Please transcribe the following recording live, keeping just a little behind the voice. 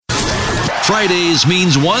Fridays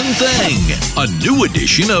means one thing, a new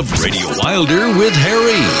edition of Radio Wilder with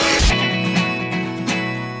Harry.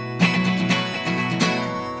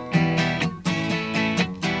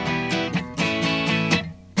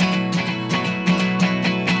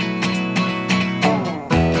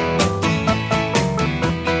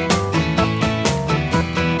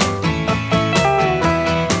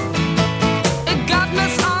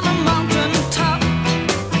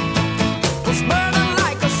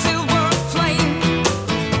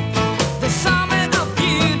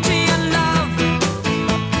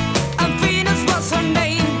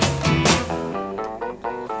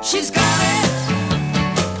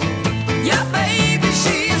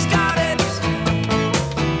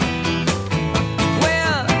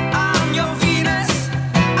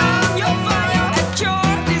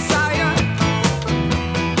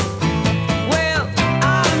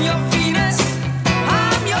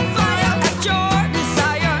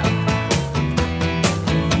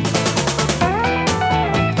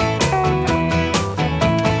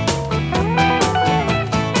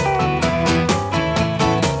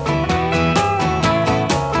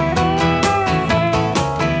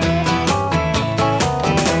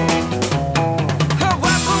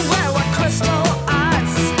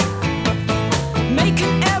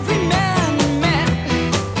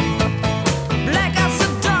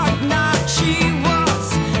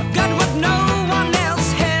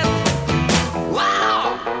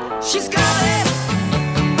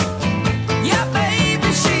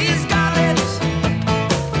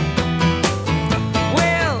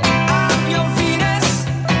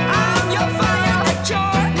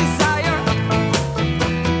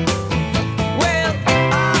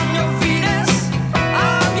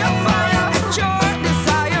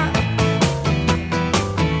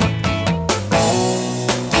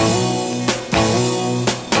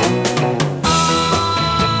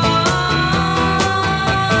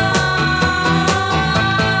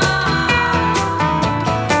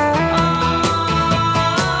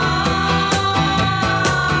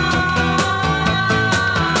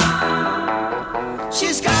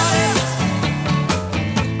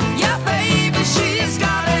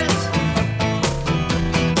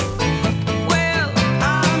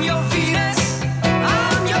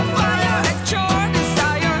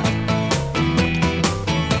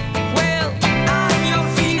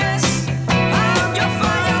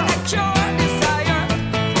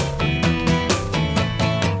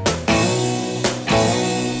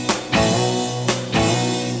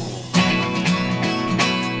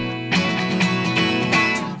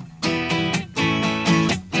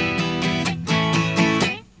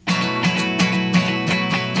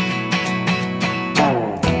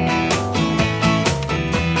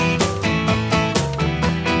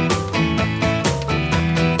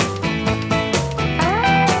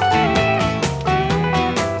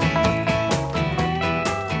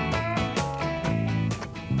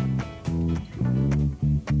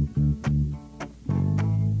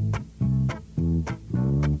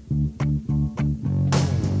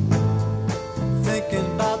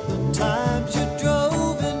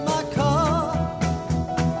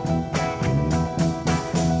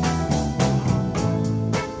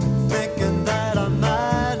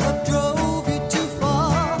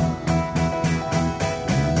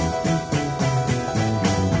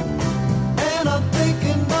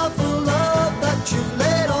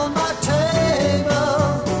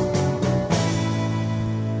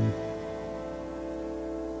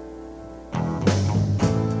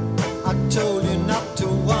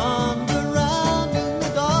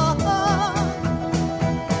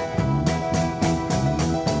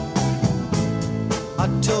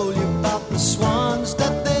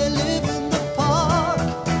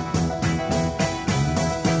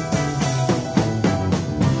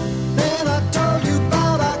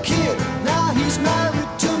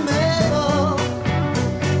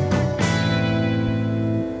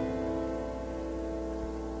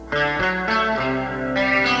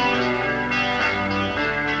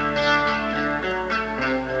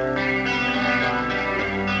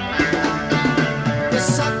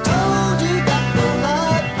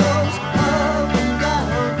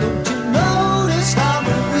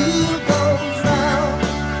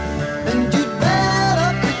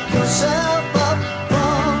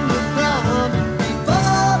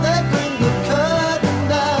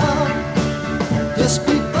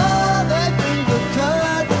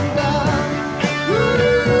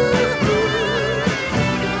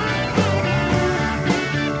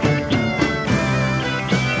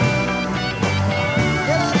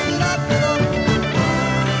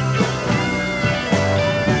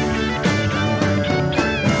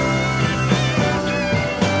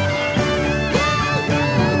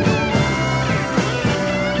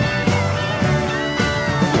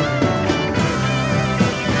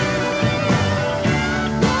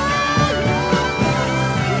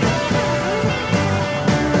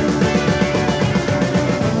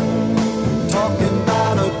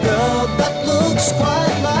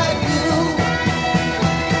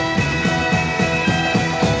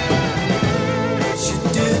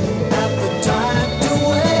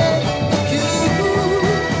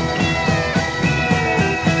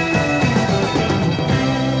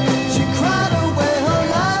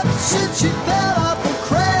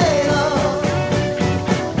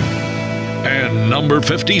 number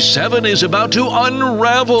 57 is about to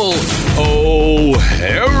unravel. Oh,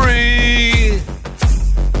 Harry!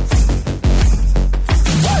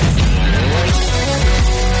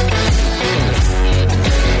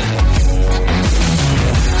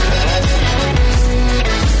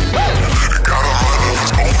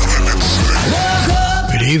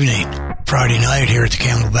 Good evening. Friday night here at the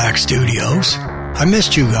Camelback Studios. I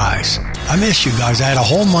missed you guys. I had a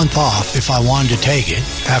whole month off if I wanted to take it.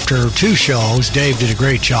 After 2 shows, Dave did a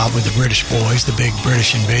great job with the British Boys, the big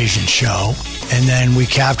British Invasion show. And then we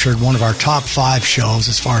captured one of our top 5 shows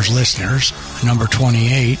as far as listeners, number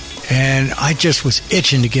 28. And I just was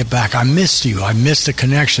itching to get back. I missed you. I missed the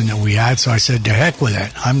connection that we had. So I said, to heck with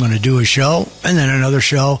it. I'm going to do a show and then another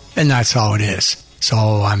show. And that's how it is. So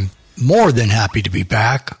I'm more than happy to be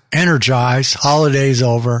back. Energized. Holidays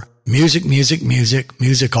over.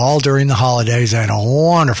 Music all during the holidays. I had a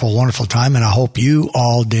wonderful, wonderful time, and I hope you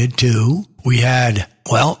all did too. We did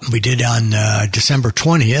on December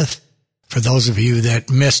 20th. For those of you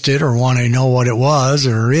that missed it or want to know what it was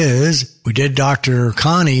or is, we did Dr.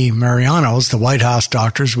 Connie Mariano's, the White House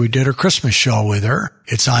doctors. We did a Christmas show with her.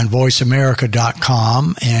 It's on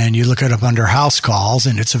voiceamerica.com, and you look it up under House Calls,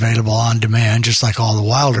 and it's available on demand, just like all the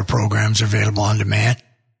Wilder programs are available on demand.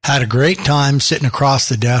 Had a great time sitting across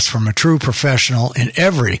the desk from a true professional in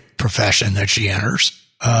every profession that she enters.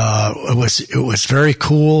 It was very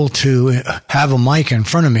cool to have a mic in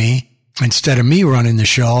front of me instead of me running the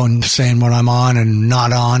show and saying what I'm on and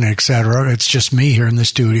not on, etc. It's just me here in the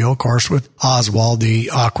studio, of course, with Oswald, the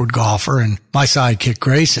awkward golfer, and my sidekick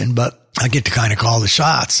Grayson, but I get to kind of call the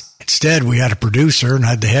shots. Instead, we had a producer and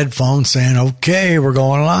had the headphones saying, okay, we're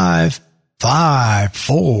going live. 5,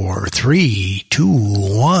 4, 3, 2,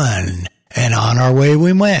 1. And on our way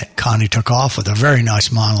we went. Connie took off with a very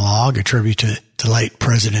nice monologue, a tribute to late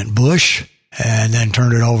President Bush, and then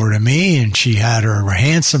turned it over to me, and she had her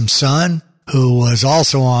handsome son, who was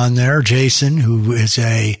also on there, Jason, who is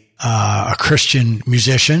a Christian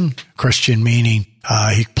musician. Christian meaning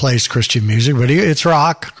he plays Christian music, but it's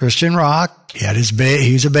rock, Christian rock. He had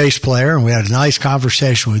he's a bass player, and we had a nice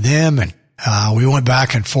conversation with him, and we went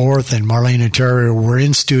back and forth, and Marlene and Terry were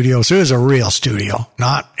in studio. So it was a real studio,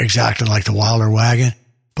 not exactly like the Wilder Wagon,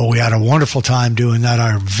 but we had a wonderful time doing that.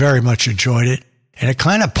 I very much enjoyed it. And it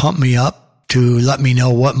kind of pumped me up to let me know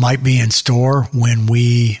what might be in store when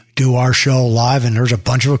we do our show live. And there's a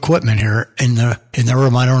bunch of equipment here in the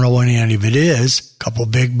room. I don't know what any of it is. A couple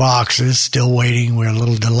big boxes still waiting. We're a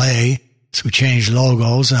little delay. So we changed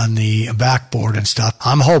logos on the backboard and stuff.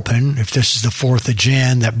 I'm hoping if this is the 4th of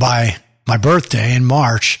Jan that by my birthday in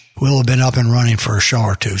March, we'll have been up and running for a show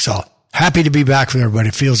or two. So happy to be back with everybody.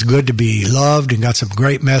 It feels good to be loved and got some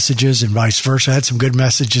great messages and vice versa. I had some good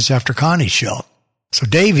messages after Connie's show. So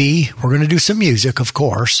Davey, we're going to do some music, of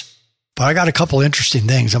course, but I got a couple interesting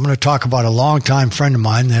things. I'm going to talk about a longtime friend of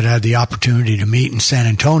mine that I had the opportunity to meet in San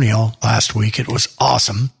Antonio last week. It was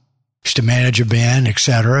awesome. Used to manage a band,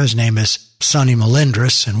 etc. His name is Sonny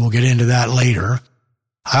Melendres, and we'll get into that later.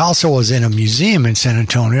 I also was in a museum in San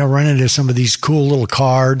Antonio, running into some of these cool little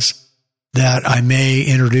cards that I may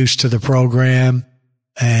introduce to the program,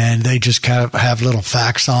 and they just kind of have little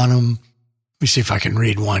facts on them. Let me see if I can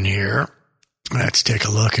read one here. Let's take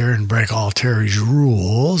a look here and break all Terry's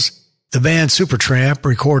rules. The band Supertramp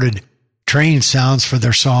recorded train sounds for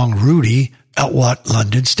their song Rudy at what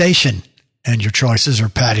London station? And your choices are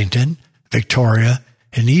Paddington, Victoria,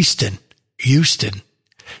 and Euston.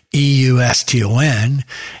 E-U-S-T-O-N.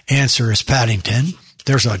 Answer is Paddington.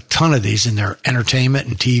 There's a ton of these in their entertainment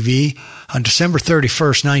and TV. On December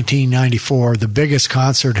 31st, 1994, the biggest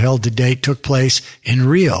concert held to date took place in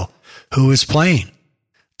Rio. Who was playing?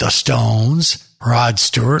 The Stones, Rod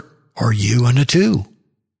Stewart, or U2?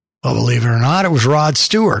 Well, believe it or not, it was Rod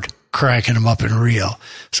Stewart cranking them up in Rio.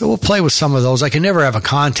 So we'll play with some of those. I can never have a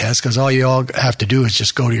contest because all you all have to do is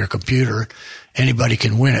just go to your computer. Anybody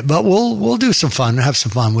can win it, but we'll do some fun, have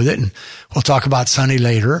some fun with it, and we'll talk about Sunny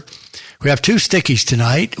later. We have 2 stickies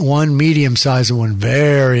tonight, one medium size and one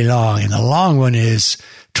very long, and the long one is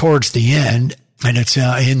towards the end, and it's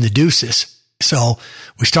in the deuces. So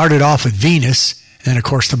we started off with Venus, and then of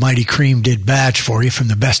course the Mighty Cream did Badge for you from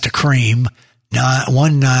the Best of Cream,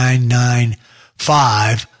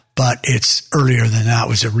 1995, but it's earlier than that,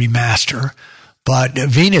 was a remaster. But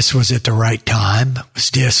Venus was at the right time. It was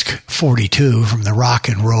disc 42 from the Rock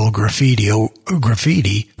and Roll Graffiti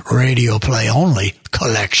Radio Play Only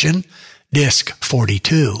collection, disc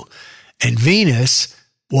 42. And Venus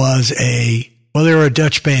was they were a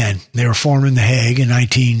Dutch band. They were formed in The Hague in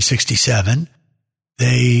 1967.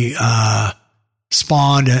 They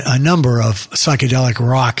spawned a number of psychedelic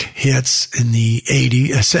rock hits in the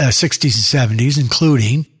 60s and 70s,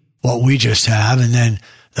 including what we just have, and then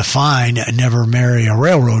the fine Never Marry a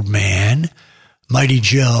Railroad Man, Mighty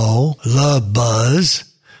Joe, Love Buzz,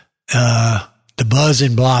 The Buzz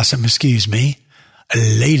in Blossom,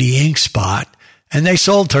 Lady Ink Spot, and they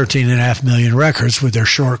sold 13.5 million records with their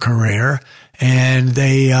short career, and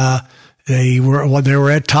they were on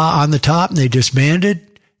the top, and they disbanded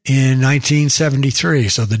in 1973.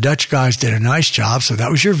 So the Dutch guys did a nice job. So that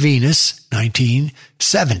was your Venus,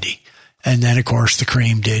 1970. And then, of course, the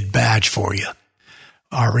Cream did Badge for You.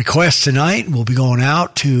 Our request tonight will be going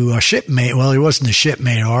out to a shipmate. Well, he wasn't a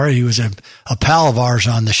shipmate, he was a pal of ours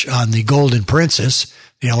on the Golden Princess,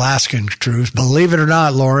 the Alaskan cruise. Believe it or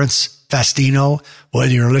not, Lawrence Fastino,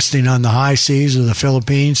 whether you're listening on the high seas or the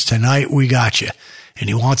Philippines, tonight we got you. And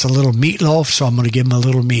he wants a little meatloaf, so I'm going to give him a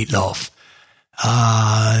little meatloaf.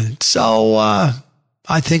 So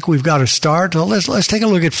I think we've got to start. Well, let's take a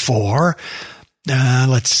look at 4.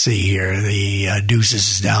 Let's see here. The Deuces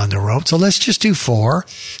is down the road. So let's just do 4,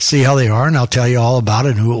 see how they are, and I'll tell you all about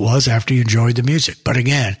it and who it was after you enjoyed the music. But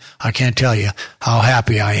again, I can't tell you how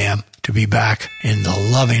happy I am to be back in the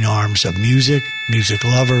loving arms of music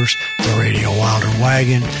lovers, the Radio Wilder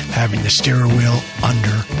wagon, having the steering wheel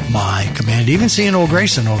under my command. Even seeing old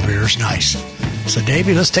Grayson over here is nice. So,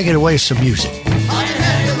 Davey, let's take it away with some music. I can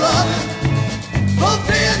have you loving both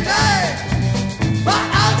day and night. My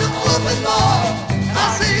eyes are open more.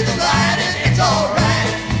 I see the light and it's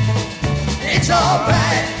alright. It's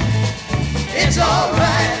alright. It's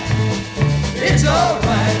alright. It's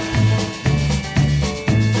alright.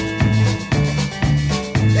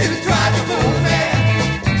 You tried to fool me,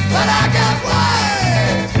 but I got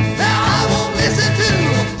wise. Now I won't listen to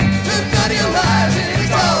none of your lies.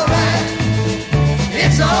 It's alright.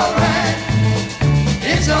 It's alright.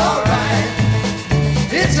 It's alright.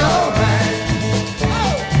 It's alright.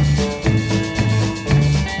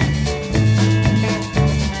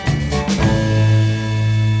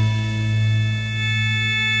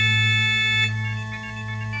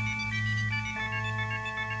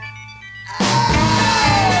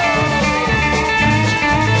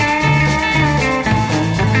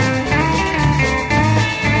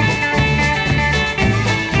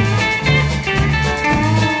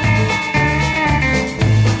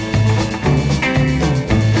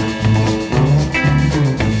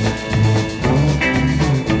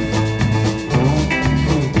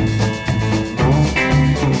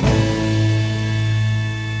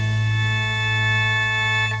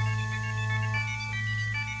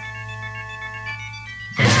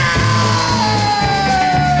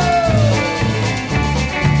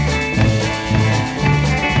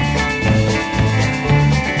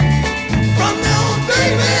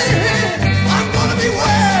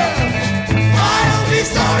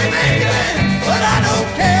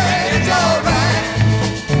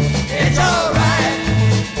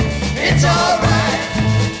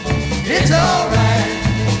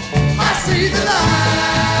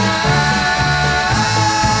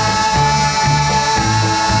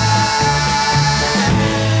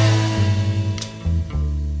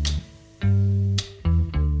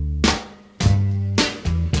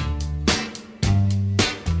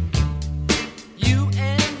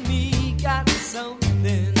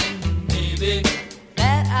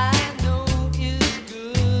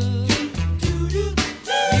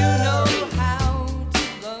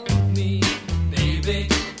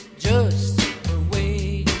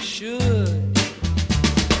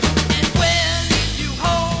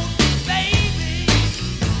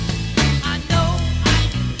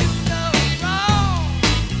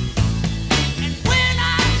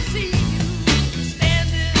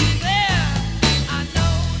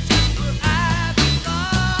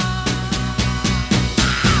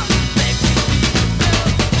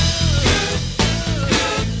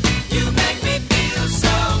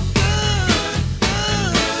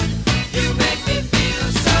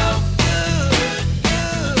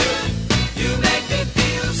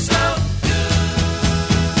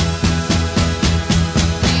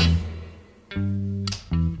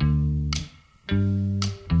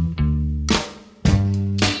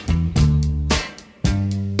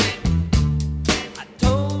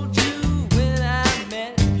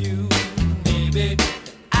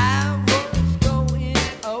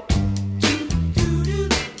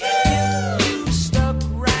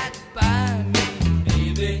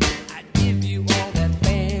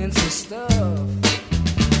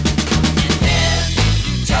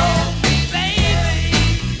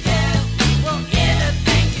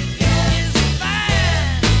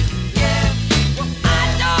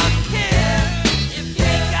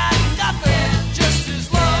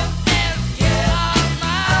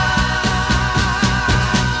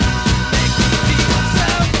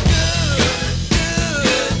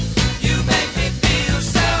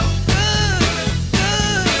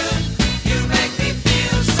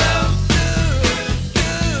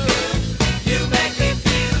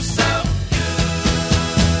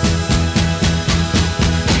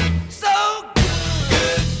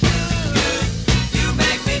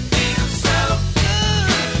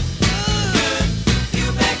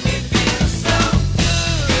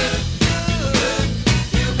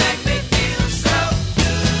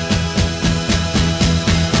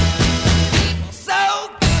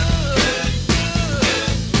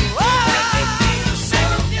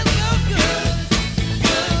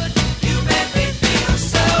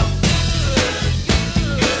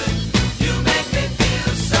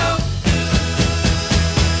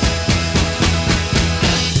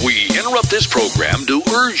 this program to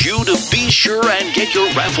urge you to be sure and get your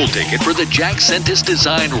raffle ticket for the Jack Sentis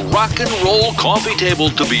Design Rock and Roll Coffee Table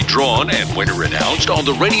to be drawn and winner announced on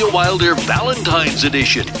the Radio Wilder Valentine's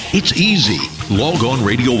Edition. It's easy. Log on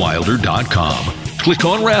RadioWilder.com. Click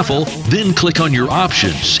on raffle, then click on your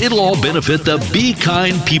options. It'll all benefit the Be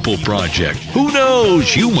Kind People Project. Who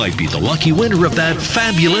knows? You might be the lucky winner of that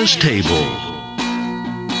fabulous table.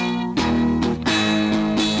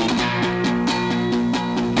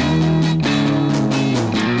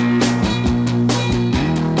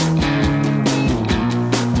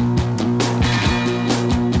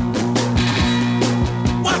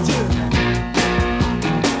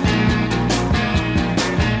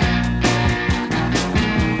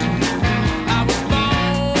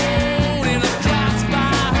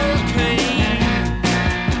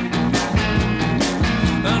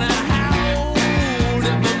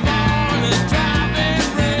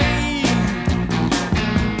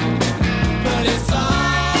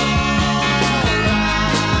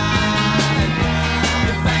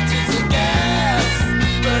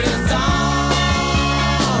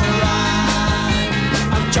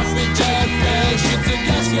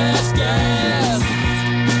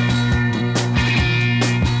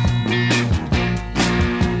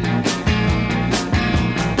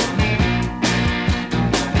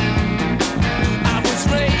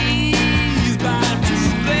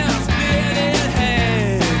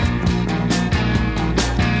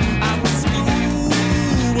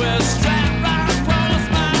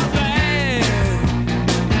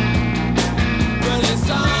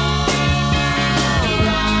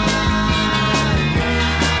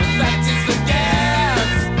 It's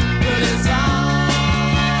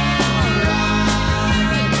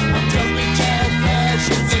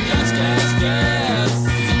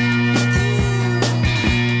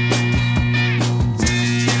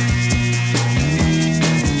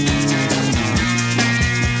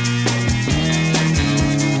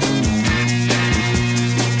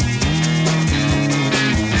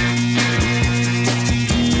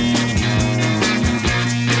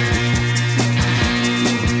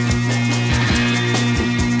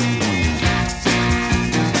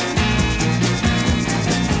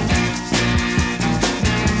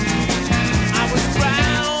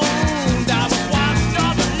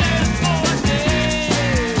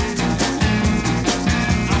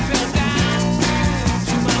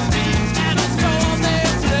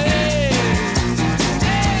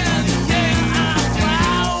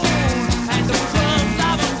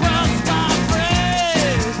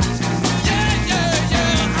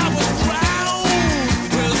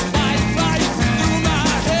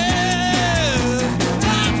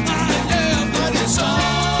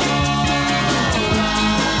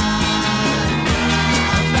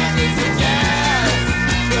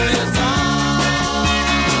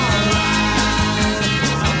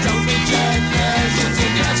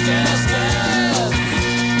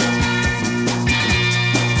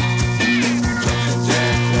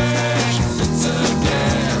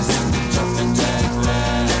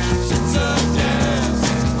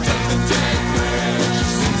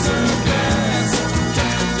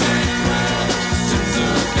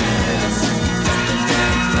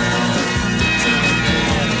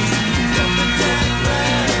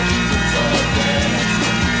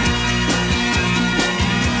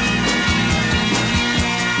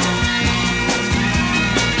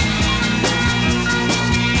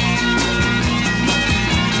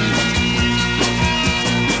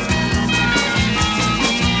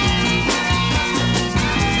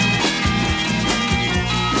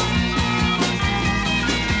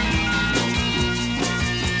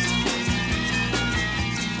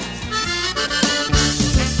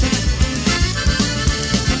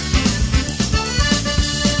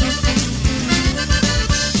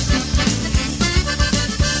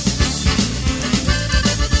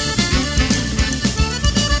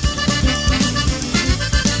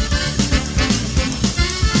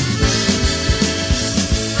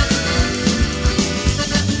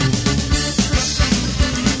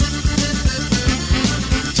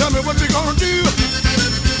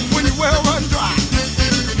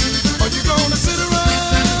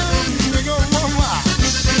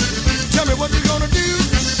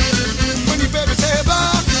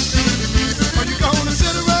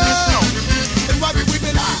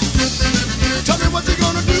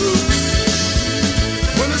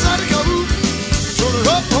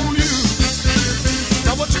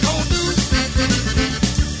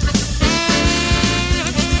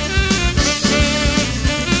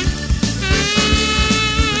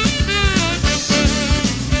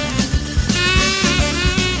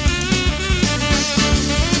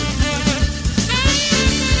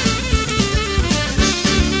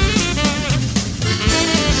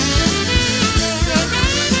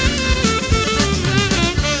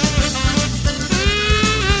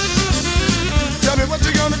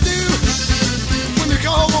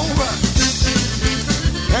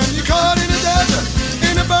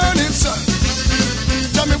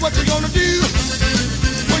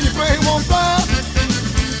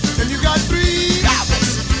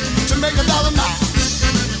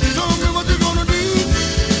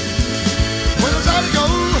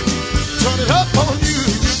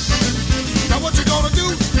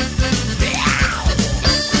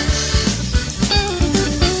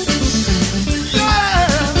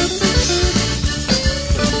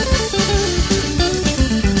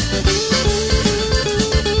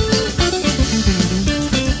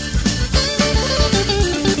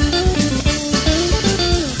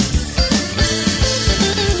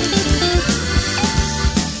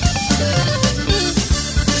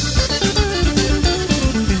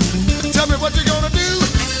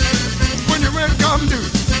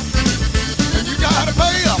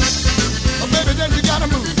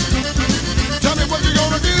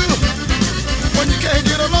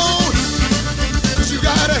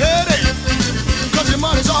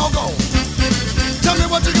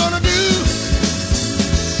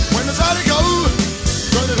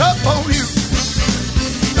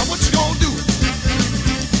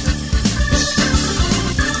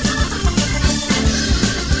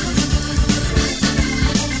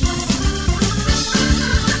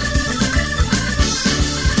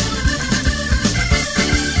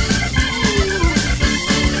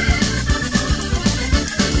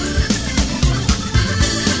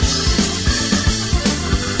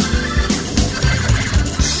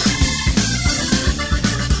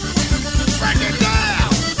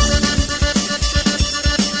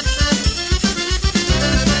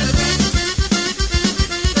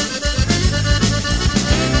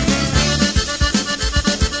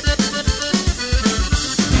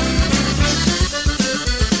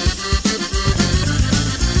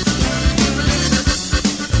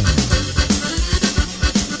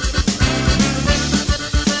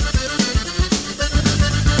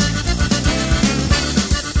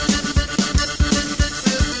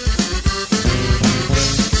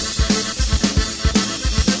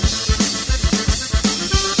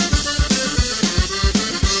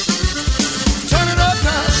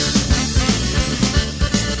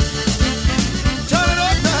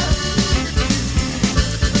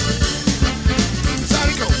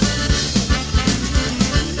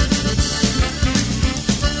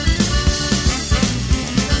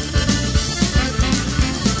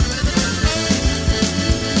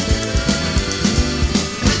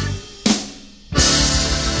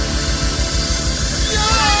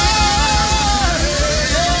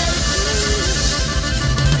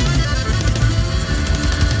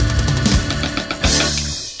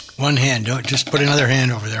One hand. Don't just put another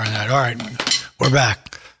hand over there on that. All right. We're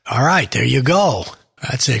back. All right. There you go.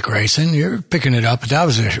 That's it, Grayson. You're picking it up. That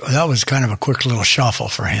was kind of a quick little shuffle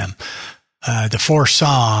for him. The 4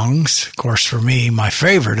 songs, of course, for me, my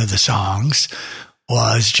favorite of the songs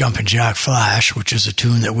was Jumpin' Jack Flash, which is a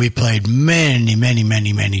tune that we played many, many,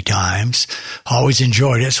 many, many times. Always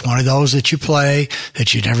enjoyed it. It's one of those that you play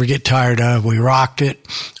that you never get tired of. We rocked it,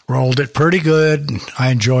 rolled it pretty good.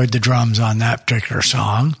 I enjoyed the drums on that particular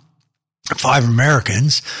song. 5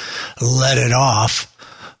 Americans led it off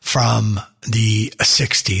from the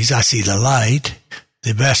 60s. I See the Light,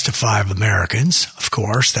 the best of 5 Americans, of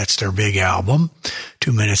course. That's their big album,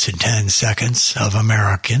 2 minutes and 10 seconds of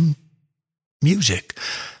American music.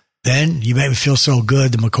 Then You Make Me Feel So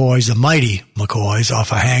Good, the McCoys, the mighty McCoys,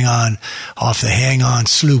 off the Hang On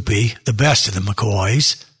Sloopy, the best of the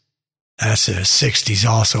McCoys. That's the 60s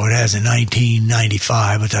also. It has a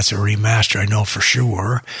 1995, but that's a remaster, I know for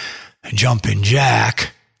sure. Jumpin'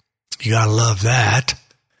 Jack, you gotta love that.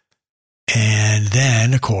 And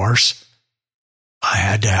then, of course, I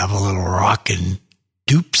had to have a little Rockin'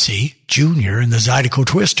 Doopsie Jr. and the Zydeco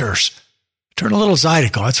Twisters. Turn a little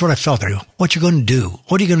Zydeco. That's what I felt. I go, what you going to do?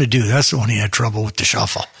 What are you going to do? That's the one he had trouble with the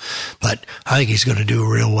shuffle. But I think he's going to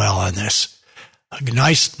do real well on this. A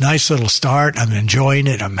nice little start. I'm enjoying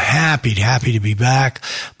it. I'm happy to be back.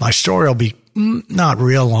 My story will be not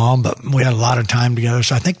real long, but we had a lot of time together.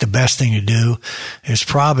 So I think the best thing to do is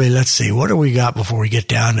probably, let's see, what do we got before we get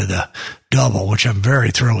down to the double, which I'm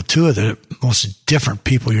very thrilled. 2 of the most different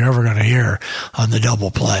people you're ever going to hear on the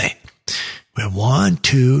double play. We have 1,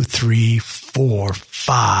 2, 3, 4,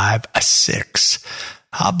 5, 6.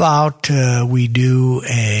 How about we do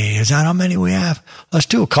is that how many we have? Let's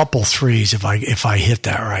do a couple 3s if I hit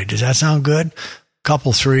that right. Does that sound good?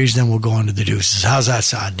 Couple 3s, then we'll go into the deuces. How's that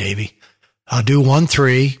sound, Davey? I'll do 1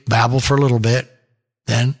 3, babble for a little bit,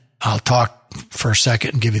 then I'll talk for a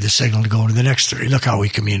second and give you the signal to go into the next 3. Look how we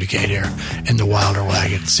communicate here in the Wilder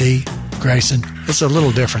Wagon. See, Grayson, it's a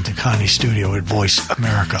little different than Connie's studio at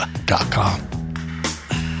voiceamerica.com.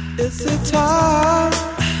 It's the time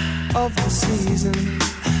of the season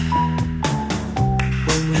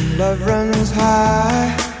when love runs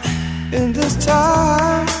high. In this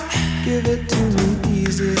time, give it to me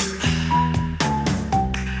easy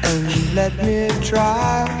and let me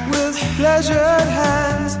try with pleasured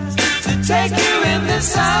hands to take you in the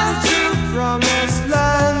sun to promised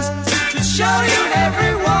lands, to show you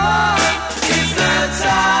everyone. It's the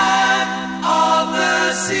time of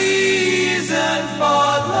the season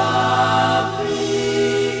for loving.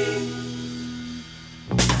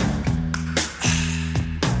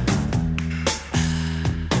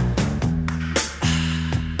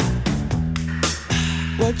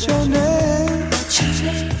 What's your name?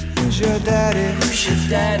 Who's your daddy?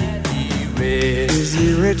 Is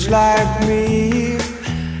he rich like me?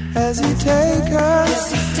 Has he take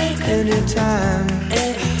us anytime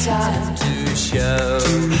to show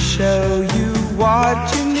you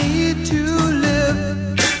what you need to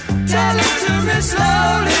live? Tell it to me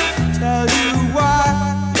slowly, tell you why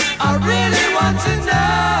I really want to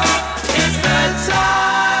know. It's the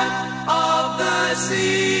time of the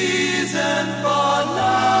season for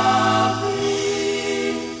loving.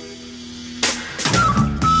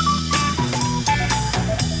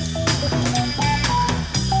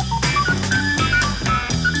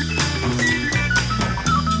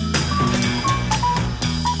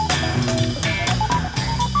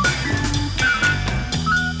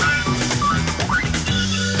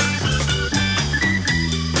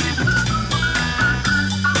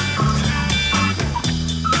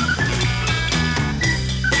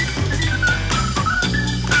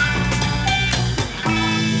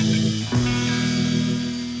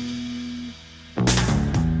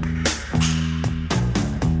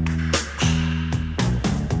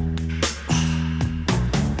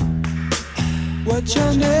 What's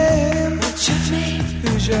your name?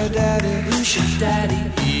 Who's your daddy?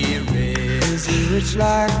 Is he rich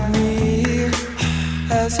like me?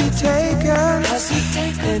 Has he taken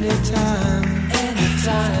anytime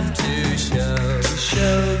to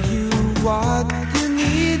show you what you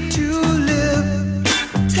need to live?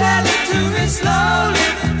 Tell it to me slowly,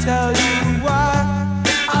 tell you why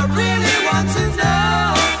I really want to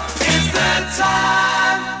know. It's the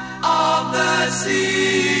time of the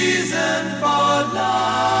season for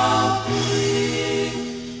loving.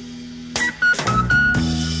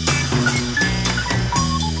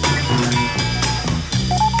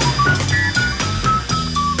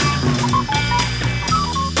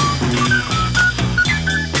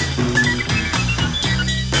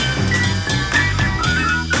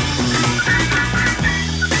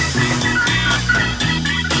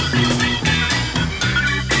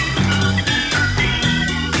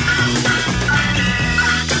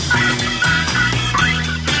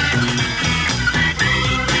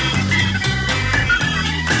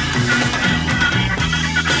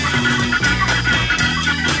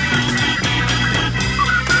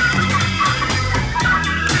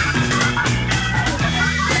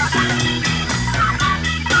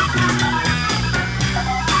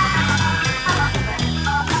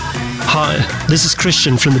 Hi, this is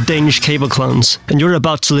Christian from the Danish Cable Clowns, and you're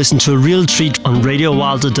about to listen to a real treat on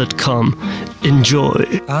RadioWilder.com.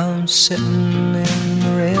 Enjoy. I'm sitting in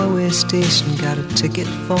the railway station, got a ticket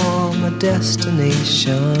for my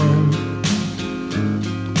destination.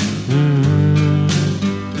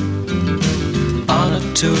 On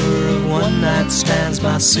a tour of one-night stands,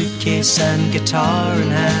 my suitcase and guitar in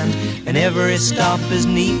hand, and every stop is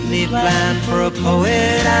neatly planned for a poet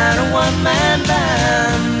and a one-man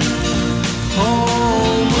band.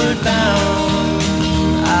 Homeward bound,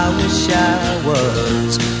 I wish I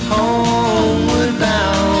was homeward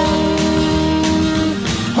bound.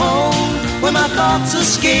 Home, where my thoughts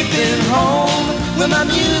escaping, home, where my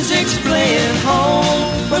music's playing,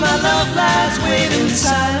 home, where my love lies waiting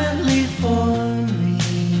silently for me.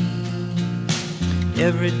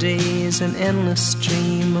 Every day is an endless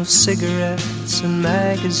stream of cigarettes and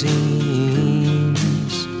magazines.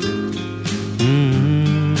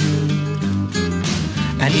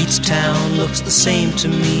 And each town looks the same to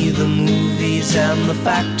me, the movies and the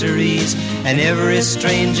factories, and every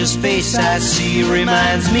stranger's face I see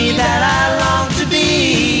reminds me that I long to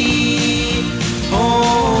be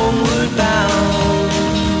homeward bound.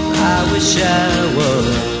 I wish I was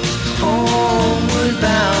homeward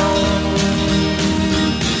bound.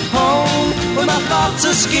 Home, where my thoughts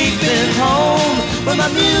escaping, home, where my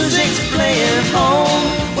music's playing, home,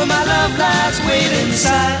 where my love lies waiting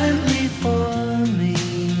silently for me.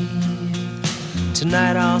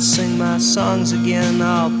 Tonight I'll sing my songs again,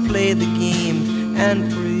 I'll play the game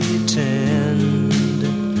and pretend.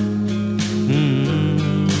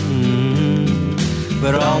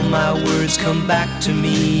 But all my words come back to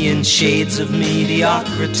me in shades of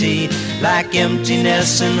mediocrity, like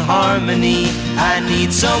emptiness and harmony. I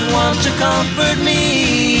need someone to comfort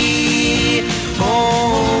me.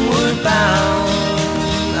 Homeward bound,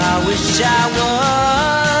 I wish I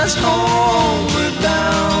was homeward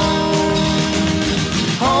bound.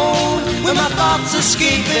 Home, where my thoughts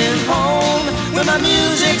escaping, home, where my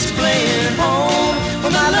music's playing, home,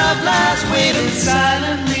 where my love lies waiting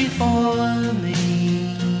silently for me.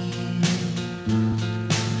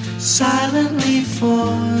 Silently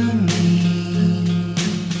for me.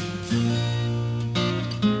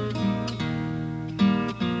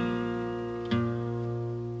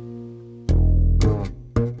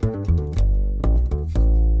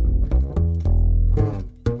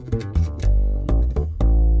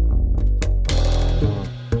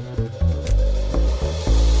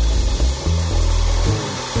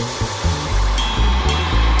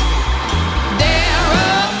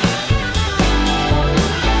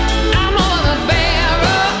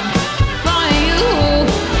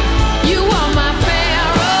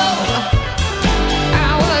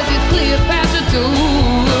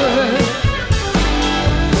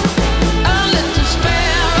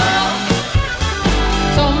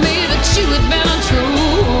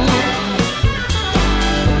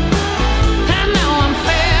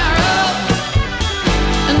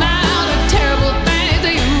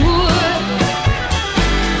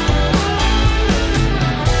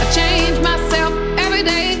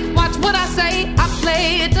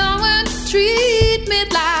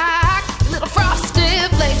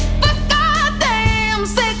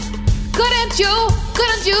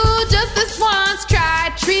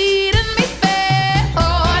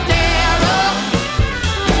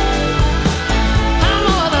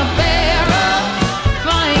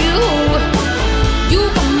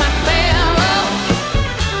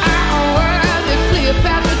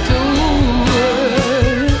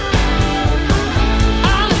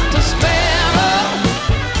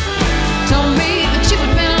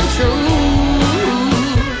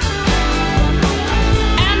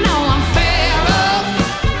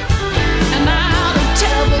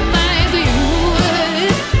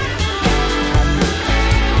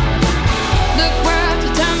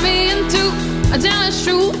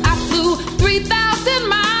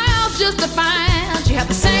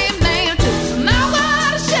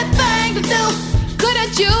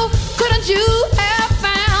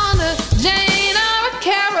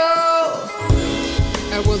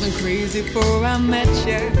 Before I met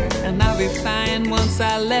you, and I'll be fine once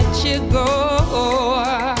I let you go.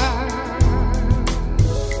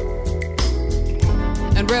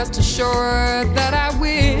 And rest assured that I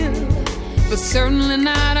will, but certainly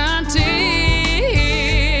not until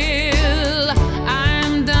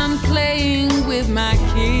I'm done playing with my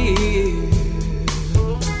kids.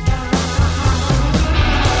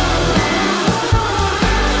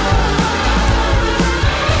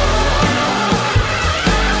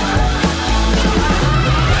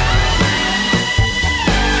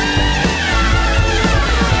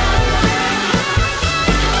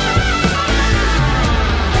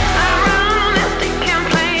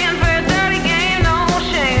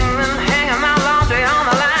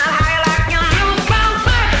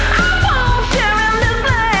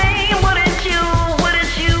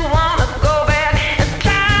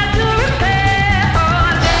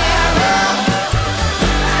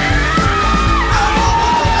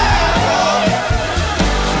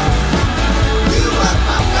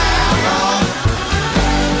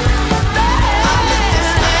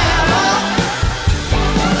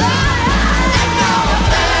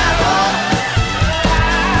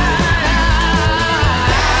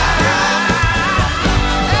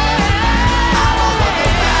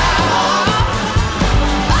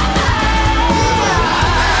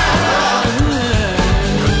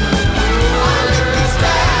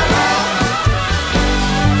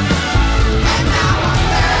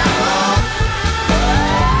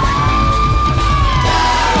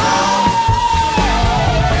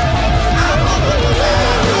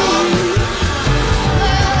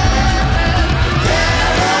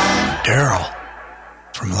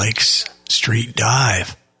 Street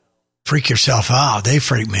Dive. Freak Yourself Out. They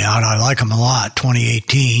freak me out. I like them a lot.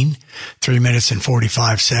 2018, 3 minutes and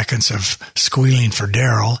 45 seconds of Squealing for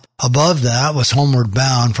Daryl. Above that was Homeward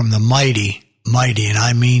Bound from the Mighty, and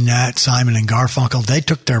I mean that, Simon and Garfunkel. They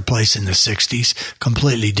took their place in the 60s,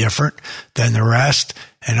 completely different than the rest.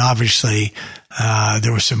 And obviously,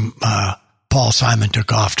 there was some, Paul Simon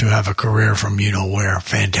took off to have a career from you-know-where.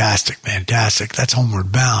 Fantastic. That's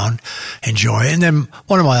Homeward Bound. Enjoy. And then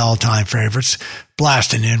one of my all-time favorites,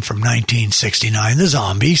 blasting in from 1969, The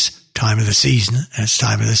Zombies. Time of the season. And it's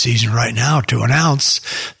time of the season right now to announce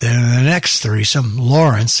that the next threesome,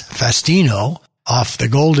 Lawrence Fastino, off the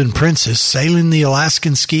Golden Princess, sailing the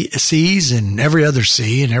Alaskan seas and every other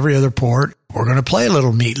sea and every other port. We're going to play a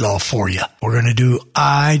little Meatloaf for you. We're going to do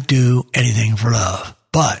I Do Anything for Love.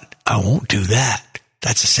 But I won't do that.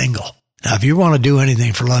 That's a single. Now, if you want to do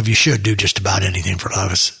anything for love, you should do just about anything for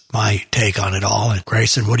love. Is my take on it all. And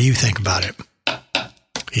Grayson, what do you think about it?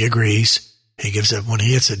 He agrees. He gives it, when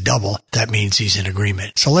he hits a double, that means he's in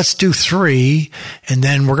agreement. So let's do 3, and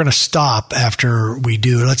then we're going to stop after we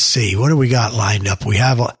do, let's see, what do we got lined up? We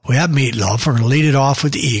have Meatloaf. We're going to lead it off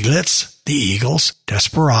with the Eagles,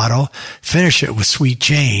 Desperado, finish it with Sweet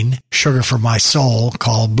Jane, Sugar for My Soul,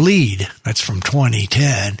 called Bleed. That's from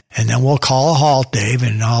 2010. And then we'll call a halt, Dave,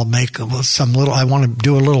 and I'll make I want to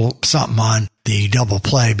do a little something on the double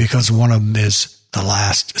play because one of them is the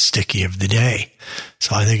last sticky of the day.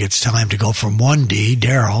 So I think it's time to go from one D,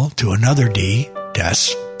 Daryl, to another D,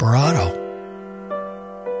 Desperado.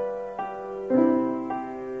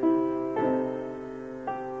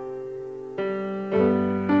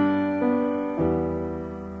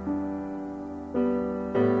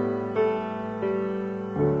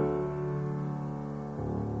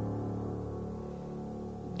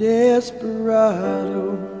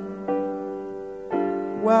 Desperado,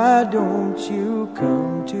 why don't you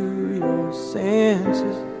come to your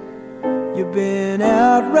senses? You've been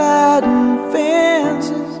out riding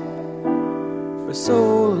fences for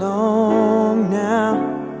so long now.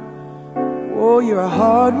 Oh, you're a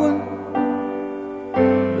hard one,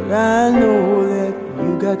 but I know that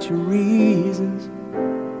you got your reasons.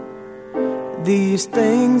 These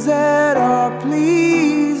things that are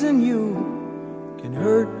pleasing you can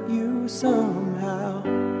hurt you somehow.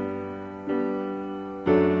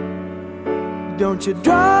 Don't you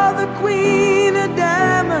draw the queen of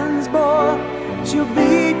diamonds, boy. She'll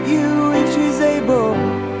beat you if she's able.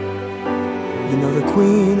 You know the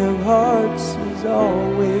queen of hearts is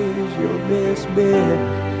always your best bet.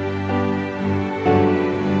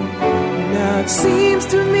 Now it seems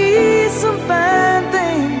to me some fine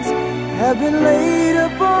things have been laid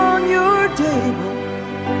upon your table,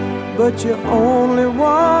 but you only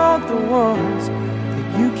want the ones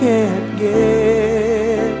that you can't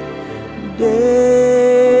get.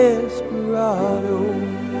 Desperado,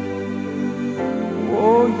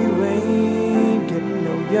 oh, you ain't getting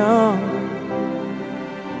no younger.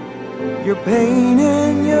 Your pain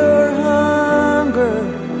and your hunger,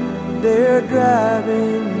 they're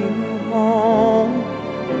driving you home.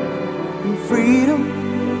 And freedom,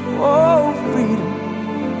 oh freedom,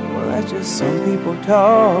 well that's just some people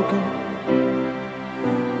talking.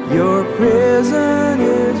 Your prison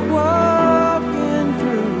is walking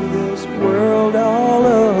through this world all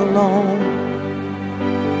alone.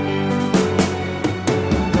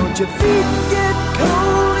 Don't your feet get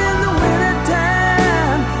cold in the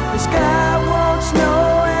wintertime? The sky won't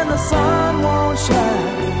snow and the sun won't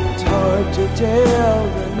shine. It's hard to tell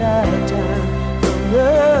the nighttime from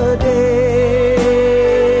the day.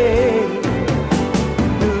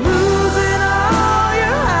 You're losing all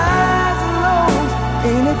your highs and lows.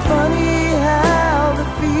 Ain't it funny how the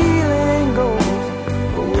feeling goes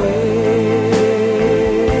away?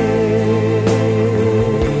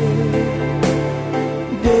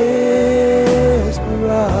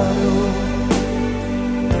 Desperado,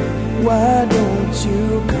 why don't you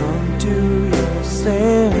come to your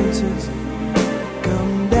senses?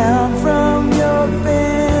 Come down from your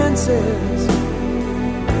fences.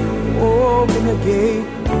 Open the gate.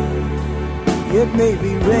 It may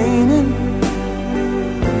be raining,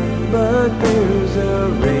 but there's a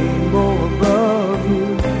rainbow above you.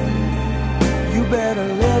 You better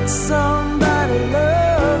let somebody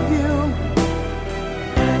love you.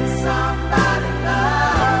 Let somebody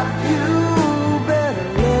love you. Better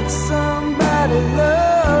let somebody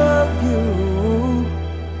love you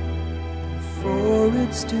before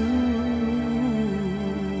it's too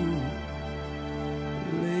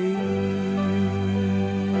late.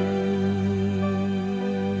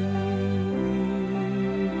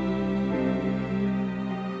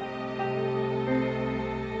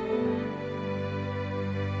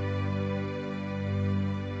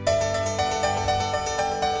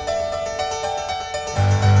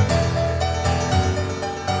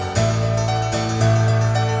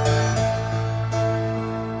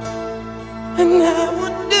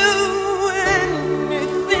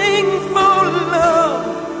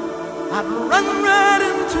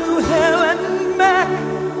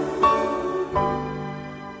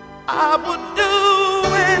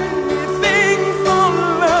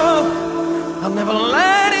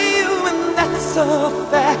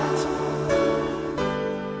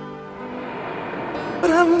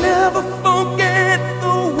 never forget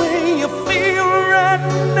the way you feel right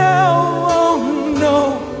now. Oh no,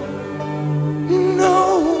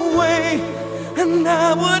 no way. And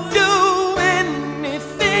I would do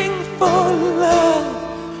anything for love,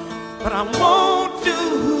 but I won't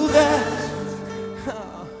do that.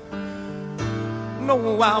 No,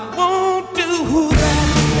 I won't do that.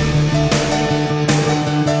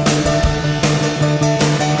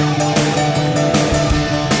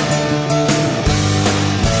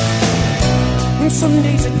 And some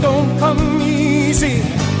days it don't come easy,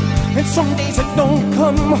 and some days it don't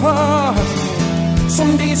come hard.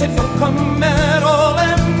 Some days it don't come at all,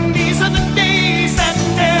 and these are the days that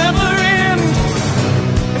never end.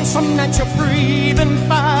 And some nights you're breathing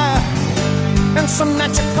fire, and some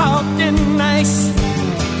nights you're caught in ice.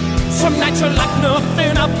 Some nights you're like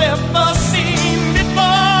nothing I've ever seen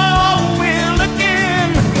before. Will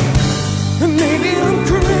again. And maybe I'm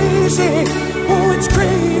crazy. Oh, it's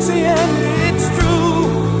crazy and it's true.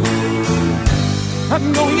 I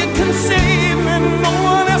know you can save me. No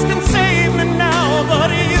one else can save me now but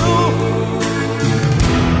you.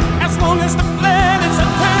 As long as the planets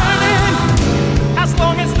are turning, as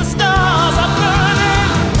long as the stars are burning,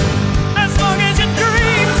 as long as your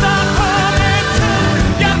dreams are coming true,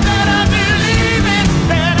 you better believe it,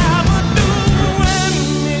 that I would do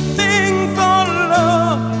anything for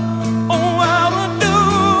love. Oh, I would do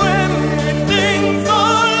anything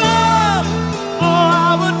for love. Oh,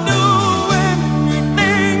 I would do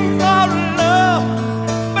anything for love,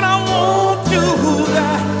 but I won't do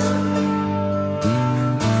that.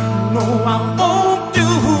 No, I won't do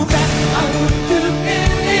that. I would do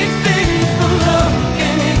anything for love,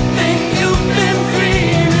 anything you've been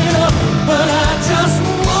dreaming of, but I just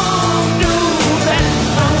won't do that.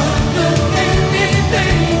 I would do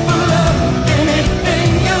anything for love, anything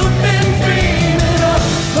you've been dreaming of,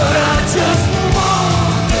 but I just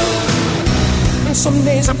won't do that. And some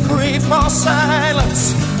days I pray for silence,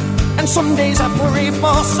 and some days I pray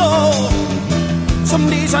for soul. Some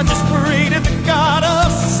days I just pray to the God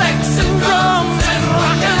of sex and drums and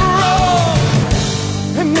rock and roll.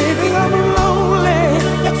 And maybe I'm lonely,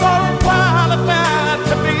 that's all I'm qualified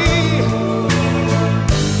to be.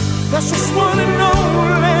 That's just one and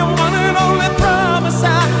only promise I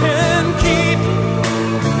can keep.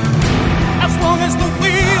 As long as the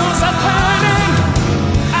wheels are turning,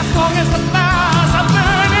 as long as the fires are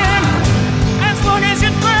burning, as long as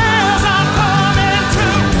your prayers are coming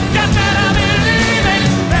true, you better believe it,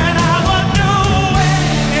 that I would do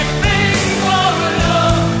anything for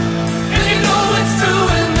love. And you know it's true,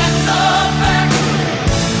 and that's a fact.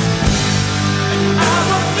 I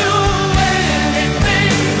would do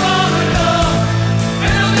anything for love,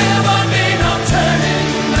 and there'll never be no turning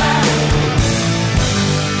back.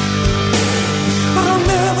 But I'll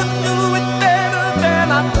never do it better than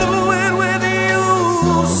I do it with you.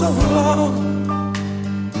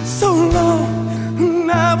 So long,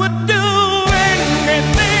 and I would do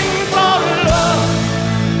anything for love.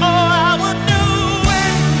 Oh, I would do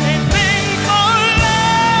anything for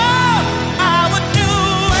love. I would do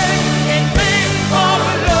anything for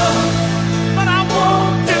love, but I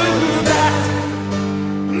won't do that.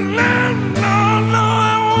 No,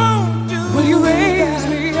 I won't do that. Will you raise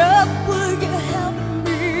me up? Will you help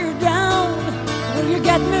me down? Will you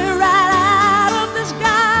get me right out of this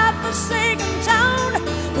godforsaken town?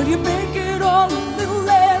 Will you make it all a little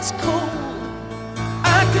less cold?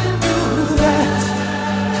 I can do that.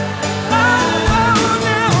 Oh,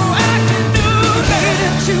 no, I can do that.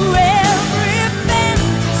 To every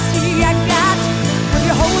fantasy I got, will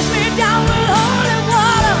you hold me down with holy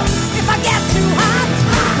water if I get too hot?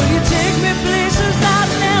 Will you take me places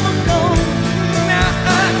I've never known? Now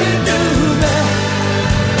I can do that.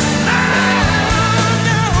 Oh,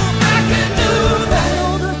 no, I can do that. I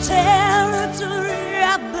know the territory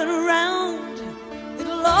I've been around.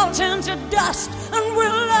 It'll all turn to dust and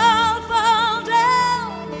we'll all fall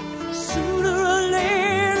down. Sooner or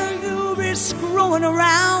later you'll be screwing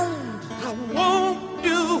around. I won't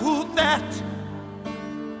do that.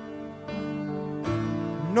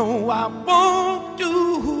 No, I won't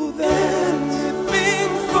do that. Anything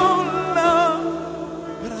for love,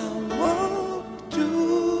 but I won't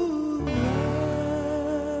do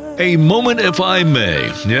that. A moment, if I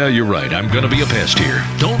may. Yeah, you're right. I'm going to be a pest here.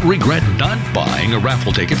 Don't regret not buying a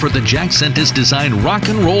raffle ticket for the Jack Sentis Design Rock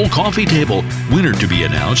and Roll Coffee Table. Winner to be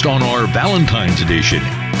announced on our Valentine's edition.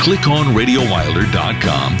 Click on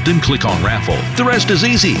RadioWilder.com, then click on raffle. The rest is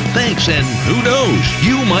easy. Thanks, and who knows?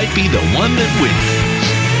 You might be the one that wins.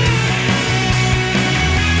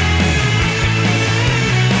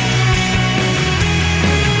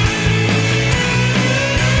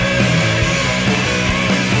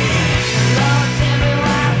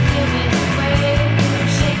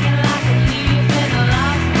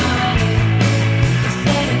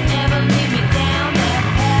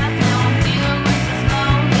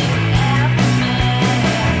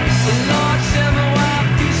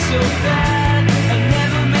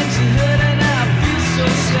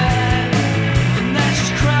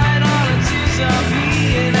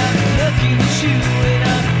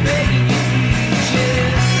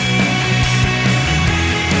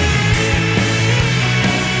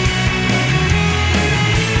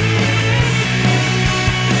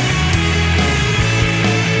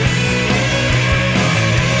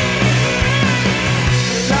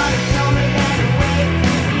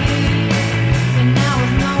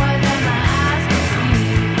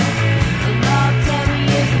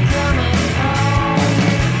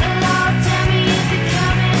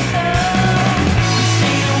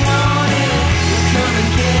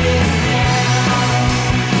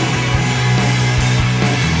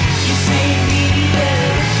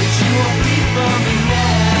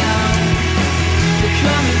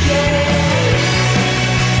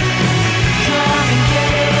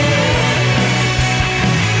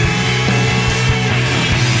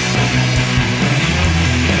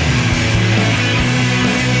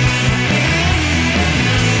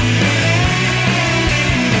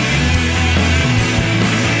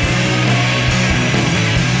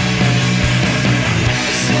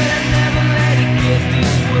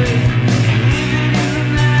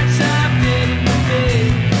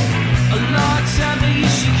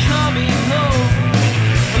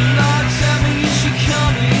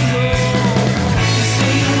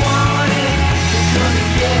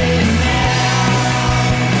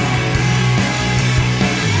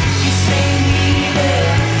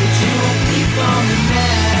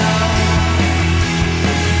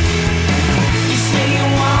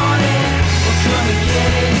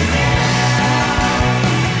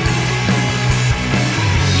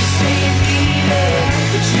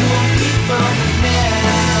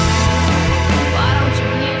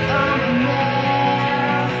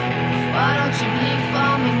 you bleed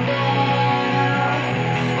for me now?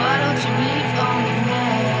 Why don't you bleed for me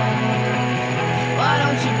now? Why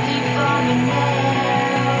don't you bleed for me now?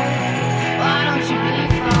 Why don't you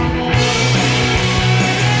bleed for me?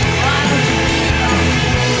 Why don't you bleed for me?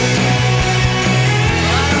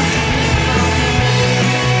 Why don't you bleed for me? Why don't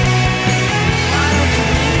you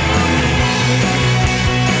bleed for me?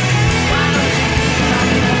 Why don't you bleed for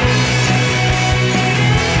me?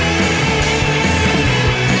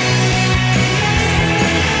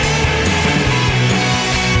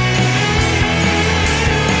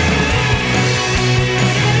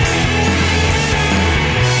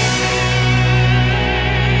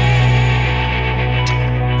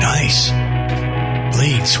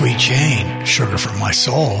 Bleed, Sweet Jane, Sugar from My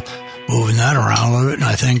Soul. Moving that around a little bit, and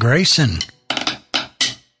I think Grayson,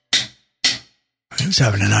 he was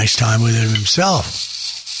having a nice time with it himself.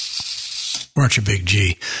 Weren't you, Big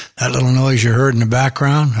G? That little noise you heard in the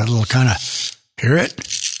background, that little kind of, hear it?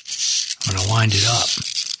 I'm going to wind it up.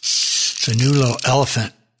 It's a new little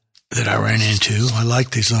elephant that I ran into. I like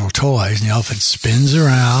these little toys, and the elephant spins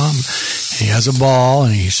around. He has a ball,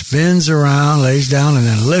 and he spins around, lays down, and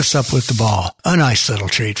then lifts up with the ball. A nice little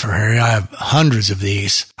treat for Harry. I have hundreds of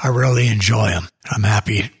these. I really enjoy them. I'm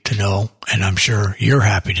happy to know, and I'm sure you're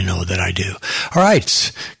happy to know that I do. All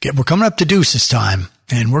right, we're coming up to Deuces time,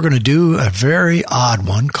 and we're going to do a very odd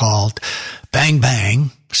one called Bang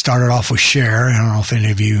Bang. Started off with Cher. I don't know if any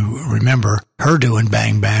of you remember her doing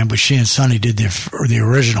Bang Bang, but she and Sonny did the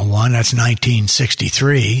original one. That's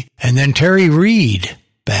 1963. And then Terry Reid,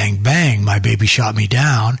 Bang Bang, My Baby Shot Me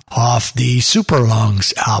Down, off the Super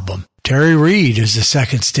Lungs album. Terry Reid is the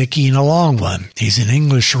second sticky in a long one. He's an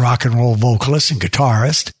English rock and roll vocalist and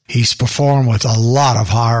guitarist. He's performed with a lot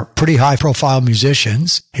of pretty high-profile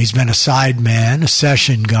musicians. He's been a sideman, a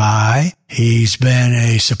session guy. He's been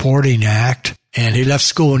a supporting act. And he left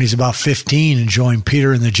school when he's about 15 and joined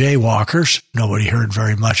Peter and the Jaywalkers. Nobody heard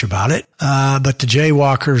very much about it. But the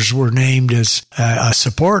Jaywalkers were named as a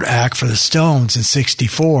support act for the Stones in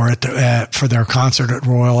 64 for their concert at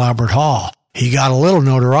Royal Albert Hall. He got a little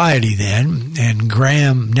notoriety then, and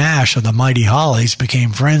Graham Nash of the Mighty Hollies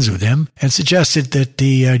became friends with him and suggested that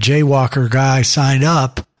the Jaywalker guy sign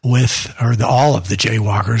up with, all of the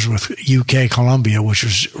Jaywalkers with UK Columbia, which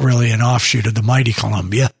was really an offshoot of the Mighty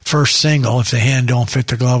Columbia. First single, If the Hand Don't Fit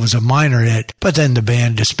the Glove, was a minor hit, but then the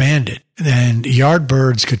band disbanded. Then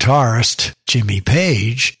Yardbirds guitarist Jimmy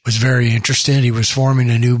Page was very interested. He was forming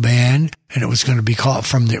a new band, and it was going to be called,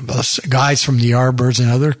 from the guys from the Yardbirds and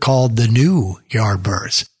other, called the New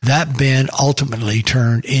Yardbirds. That band ultimately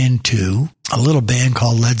turned into a little band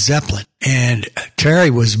called Led Zeppelin, and Terry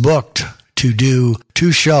was booked to do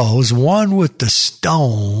two shows, one with the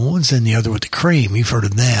Stones and the other with the Cream. You've heard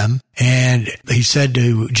of them. And he said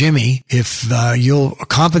to Jimmy, if you'll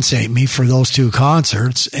compensate me for those two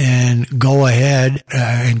concerts and go ahead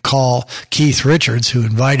and call Keith Richards, who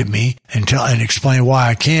invited me, and explain why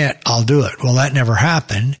I can't, I'll do it. Well, that never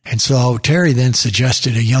happened. And so Terry then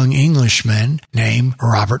suggested a young Englishman named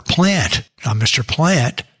Robert Plant. Now, Mr.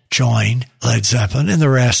 Plant joined Led Zeppelin, and the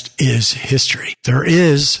rest is history. There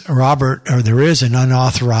is an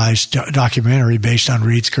unauthorized documentary based on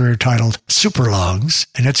Reed's career titled Super Lungs,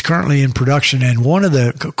 and it's currently in production. And one of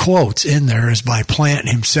the quotes in there is by Plant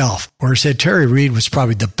himself, where he said Terry Reid was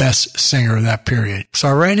probably the best singer of that period. So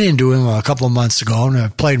I ran into him a couple of months ago, and I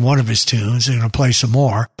played one of his tunes. I'm going to play some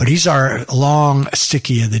more, but he's our long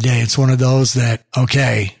sticky of the day. It's one of those that,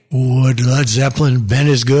 okay, would Led Zeppelin been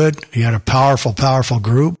as good? He had a powerful, powerful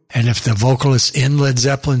group. And if the vocalist in Led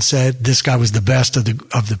Zeppelin said this guy was the best of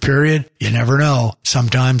the period, you never know.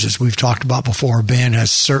 Sometimes, as we've talked about before, a band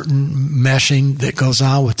has certain meshing that goes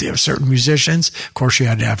on with certain musicians. Of course, you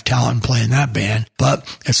had to have talent playing that band, but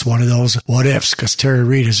it's one of those what ifs, because Terry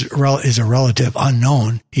Reid is a relative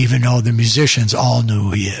unknown, even though the musicians all knew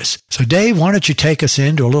who he is. So Dave, why don't you take us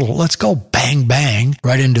into let's go bang bang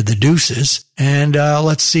right into the Deuces, and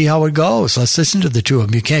let's see how it goes. Let's listen to the two of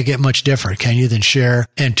them. You can't get much different, can you, than Cher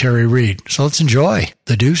and Terry Reid. So let's enjoy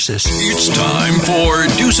the Deuces. It's time for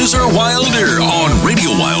Deuces Are Wilder on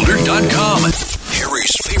RadioWilder.com.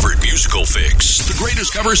 Harry's favorite musical fix, the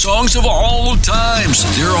greatest cover songs of all times.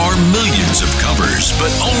 There are millions of covers, but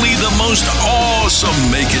only the most awesome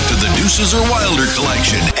make it to the Deuces Are Wilder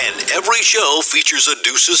collection. And every show features a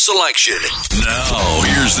Deuces selection. Now,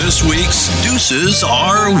 here's this week's Deuces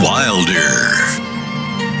Are Wilder.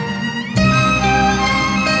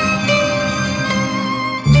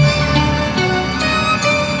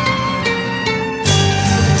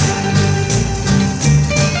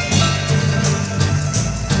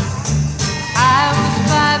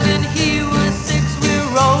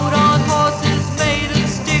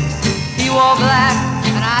 wore black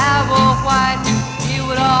and I wore white. He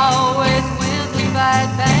would always win the fight.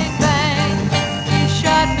 Bang, bang, he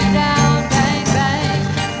shot me down. Bang, bang,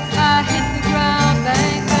 I hit the ground.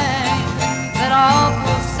 Bang, bang, that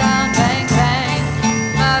awful sound. Bang, bang,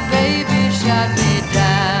 my baby shot me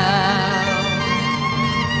down.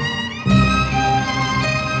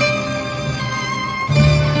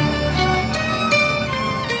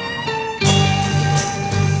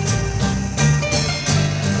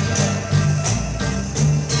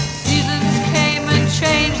 Seasons came and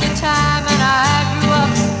changed the time, and I grew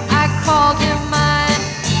up, I called him mine.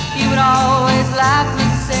 He would always laugh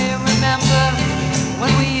and say, remember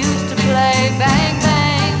when we used to play? Bang,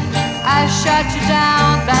 bang, I shot you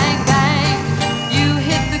down. Bang, bang, you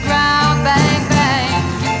hit the ground. Bang, bang,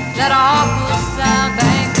 that awful sound.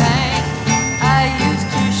 Bang, bang, I used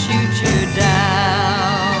to shoot you down.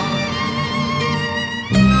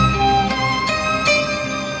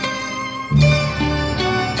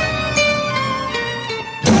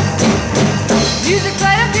 Music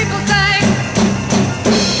played and people sang,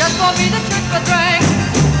 just for me the trick was rang.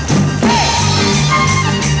 Hey! Hey!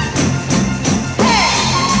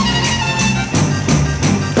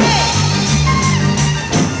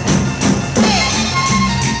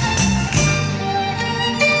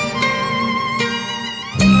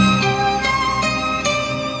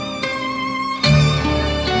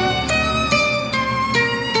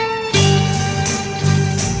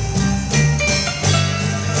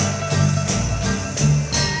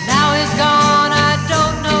 Now he's gone, I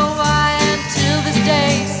don't know why. Until this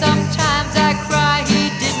day, sometimes I cry. He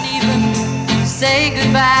didn't even say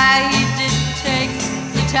goodbye. He didn't take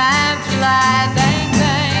the time to lie. Bang,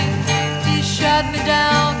 bang, he shot me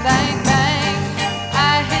down. Bang, bang,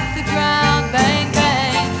 I hit the ground. Bang,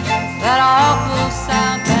 bang, that awful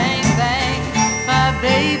sound. Bang, bang, my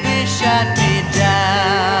baby shot me down.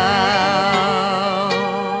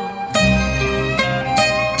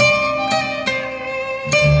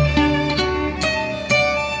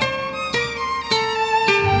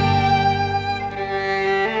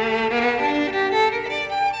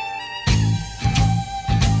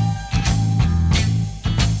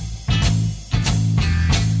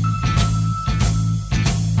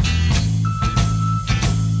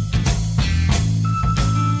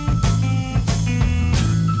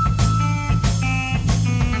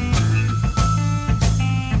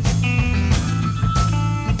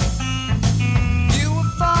 You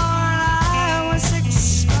were 4 and I was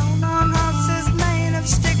 6. Round on horses made of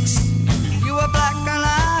sticks. You were black and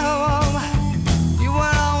I were white. You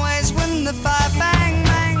would always win the fight. Bang,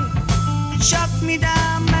 bang, shot me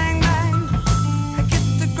down. Bang, bang, I hit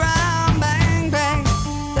the ground. Bang, bang,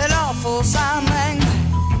 that awful sound. Bang,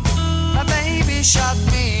 bang, my baby shot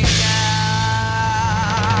me down.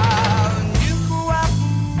 You grew up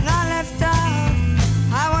and I left out.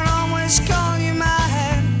 I would always call you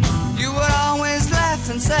mine. You would always laugh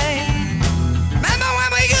and say, remember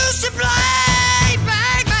when we used to play?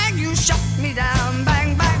 Bang, bang, you shot me down.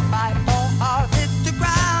 Bang, bang, my poor heart hit the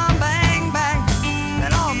ground. Bang, bang,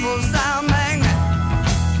 that awful sound. Bang, bang,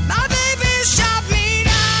 my baby shot me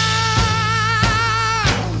down.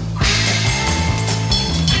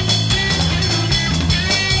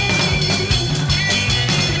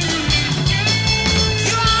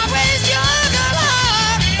 You always young and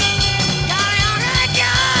hard, kinda young and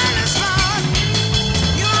kinda smart.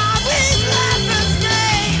 You always laugh and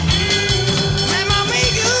say, remember we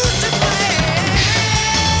used to play?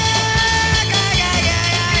 Yeah, yeah,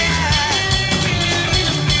 yeah, yeah,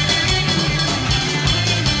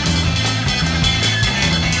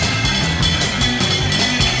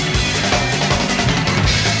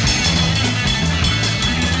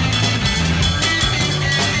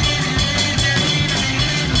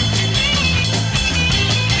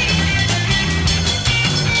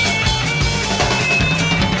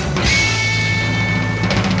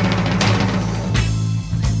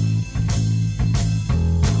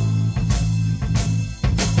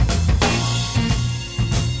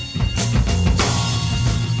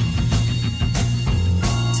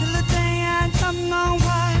 till the day I don't know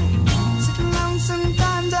why. Sit alone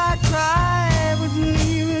sometimes I cry. I wouldn't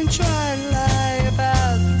even try to lie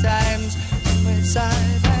about the times when I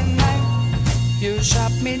bang bang. You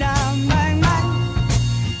shot me down, bang bang.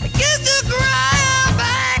 I kissed the ground,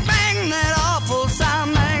 bang bang. That awful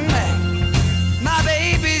sound, bang bang. My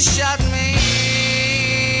baby shot me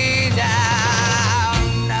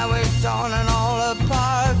down. Now we're torn and all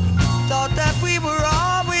apart. Thought that we were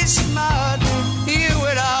always smart. You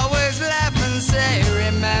would always laugh and say,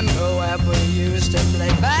 remember when we used to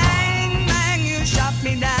play? Bang, bang, you shot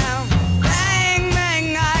me down. Bang,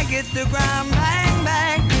 bang, I hit the ground. Bang,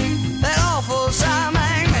 bang, that awful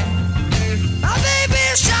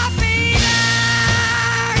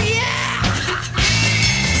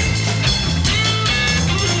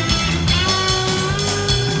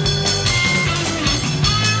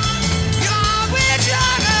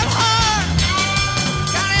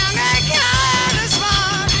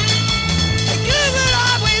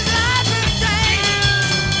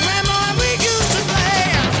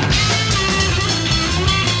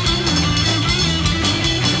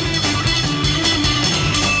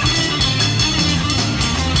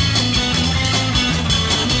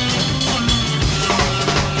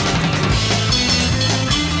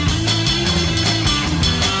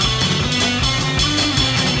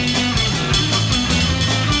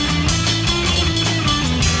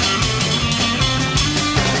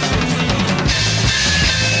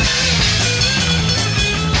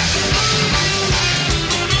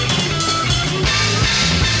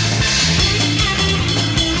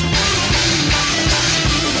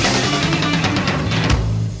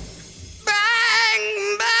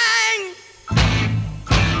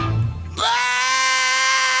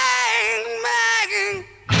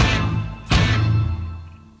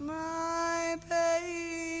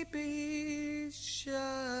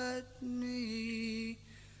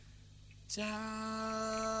How'd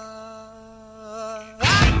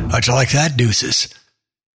you like that, Deuces?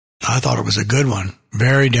 I thought it was a good one.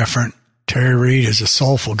 Very different. Terry Reid is a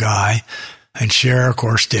soulful guy, and Cher, of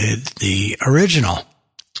course, did the original.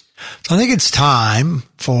 So I think it's time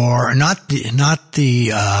for not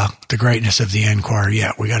the greatness of the Encore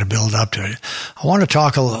yet. We got to build up to it. I want to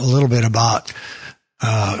talk a little bit about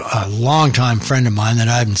a longtime friend of mine that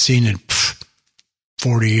I haven't seen in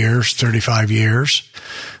 40 years, 35 years,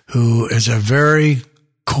 who is a very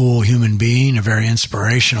cool human being, a very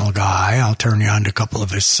inspirational guy. I'll turn you on to a couple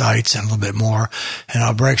of his sites and a little bit more, and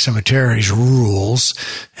I'll break some of Terry's rules.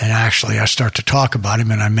 And actually, I start to talk about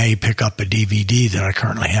him, and I may pick up a DVD that I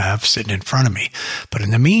currently have sitting in front of me. But in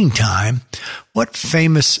the meantime, what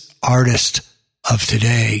famous artist of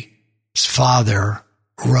today's father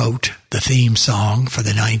wrote the theme song for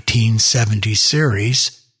the 1970s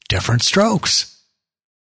series, Different Strokes?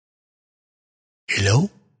 Hello?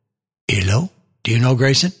 Do you know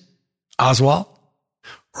Grayson? Oswald?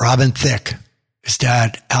 Robin Thicke. His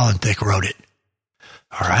dad, Alan Thicke, wrote it.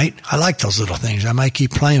 All right. I like those little things. I might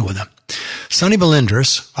keep playing with them. Sonny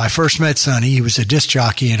Melendres. I first met Sonny. He was a disc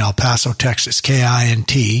jockey in El Paso, Texas.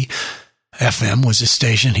 KINT FM was his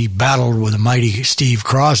station. He battled with the mighty Steve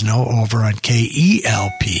Crosno over on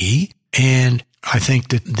KELP. And I think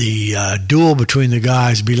that the duel between the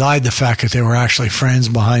guys belied the fact that they were actually friends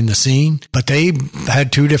behind the scene. But they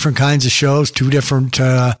had two different kinds of shows, two different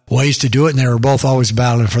ways to do it, and they were both always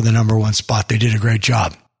battling for the number one spot. They did a great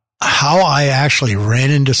job. How I actually ran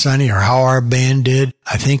into Sonny, or how our band did,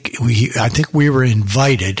 I think we were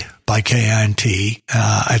invited by KINT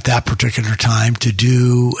at that particular time to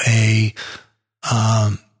do a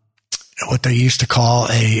what they used to call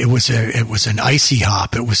it was an icy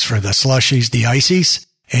hop. It was for the slushies, the ices.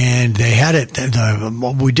 And they had it,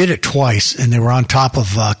 we did it twice, and they were on top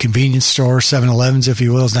of convenience stores, 7-Elevens, if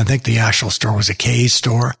you will. And I think the actual store was a K's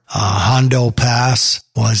store. Hondo Pass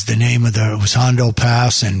was the name of it was Hondo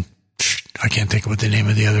Pass, and I can't think of what the name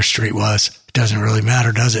of the other street was. It doesn't really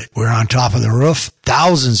matter, does it? We're on top of the roof.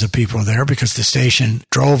 Thousands of people there because the station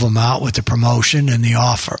drove them out with the promotion and the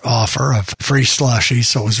offer of free slushies.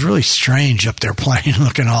 So it was really strange up there playing,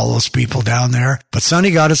 looking at all those people down there. But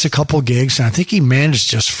Sonny got us a couple gigs, and I think he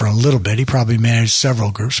managed us for a little bit. He probably managed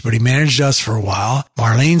several groups, but he managed us for a while.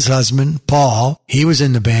 Marlene's husband, Paul, he was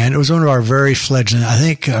in the band. It was one of our very fledgling, I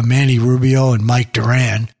think Manny Rubio and Mike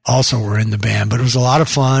Duran also were in the band, but it was a lot of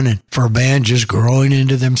fun, and for a band just growing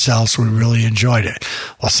into themselves, we really enjoyed it.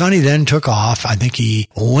 Well, Sonny then took off. I think he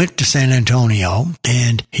went to San Antonio,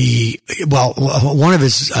 and one of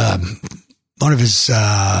his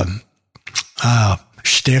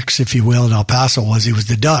shticks, if you will, in El Paso was he was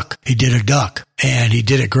the duck. He did a duck, and he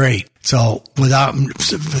did it great. So without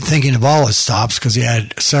thinking of all his stops, because he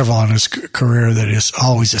had several in his career that is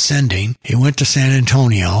always ascending, he went to San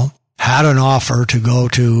Antonio, had an offer to go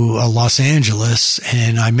to Los Angeles,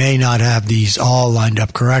 and I may not have these all lined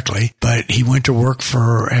up correctly, but he went to work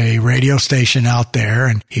for a radio station out there,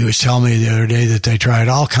 and he was telling me the other day that they tried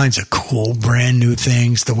all kinds of cool, brand new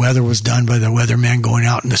things. The weather was done by the weatherman going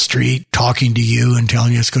out in the street, talking to you and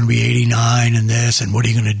telling you it's going to be 89 and this, and what are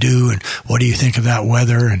you going to do, and what do you think of that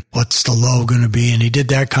weather, and what's the low going to be, and he did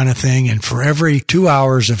that kind of thing, and for every 2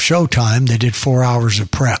 hours of showtime, they did 4 hours of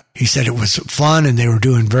prep. He said it was fun, and they were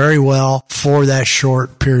doing very well for that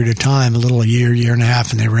short period of time, a year and a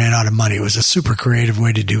half, and they ran out of money. It was a super creative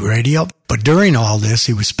way to do radio. But during all this,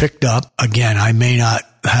 he was picked up. Again, I may not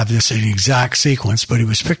have this in exact sequence, but he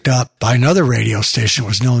was picked up by another radio station. It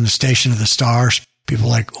was known as the Station of the Stars. People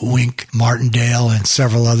like Wink Martindale and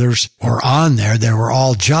several others were on there. They were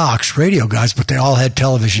all jocks, radio guys, but they all had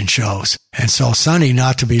television shows. And so Sonny,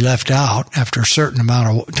 not to be left out, after a certain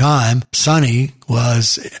amount of time, Sonny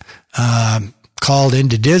was called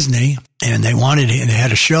into Disney, and they wanted him, they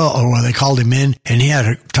had a show, or they called him in, and he had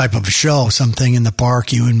a type of a show, something in the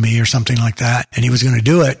park, You and Me, or something like that, and he was going to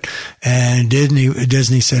do it, and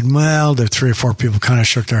Disney said, well, the 3 or 4 people kind of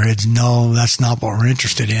shook their heads, no, that's not what we're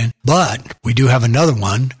interested in, but we do have another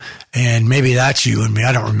one, and maybe that's You and Me,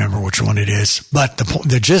 I don't remember which one it is, but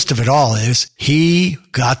the gist of it all is, he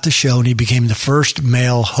got the show, and he became the first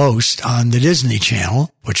male host on the Disney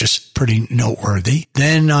Channel, which is pretty noteworthy.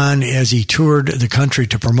 Then as he toured the country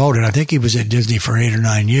to promote it, I think he was at Disney for 8 or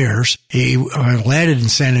 9 years. He landed in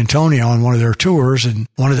San Antonio on one of their tours, and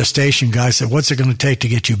one of the station guys said, what's it going to take to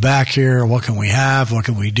get you back here? What can we have? What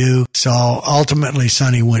can we do? So ultimately,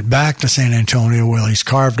 Sonny went back to San Antonio, where he's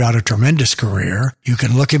carved out a tremendous career. You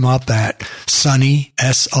can look him up at Sonny,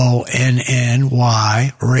 SONNY,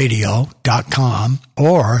 radio.com,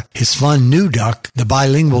 or his fun new duck, the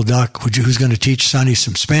bilingual duck, who's going to teach Sonny some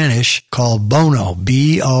some Spanish, called Bono,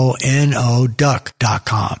 B-O-N-O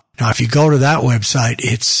duck.com. Now, if you go to that website,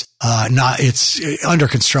 it's under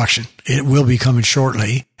construction. It will be coming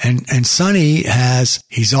shortly. And Sonny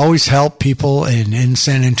he's always helped people in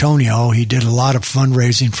San Antonio. He did a lot of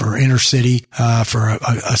fundraising for inner city, for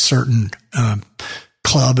a certain,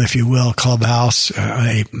 club, if you will, clubhouse.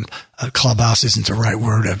 A clubhouse isn't the right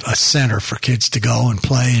word, a center for kids to go and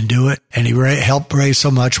play and do it. And he helped raise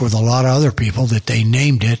so much with a lot of other people that they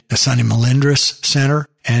named it the Sonny Melendres Center.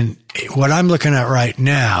 And what I'm looking at right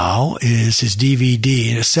now is his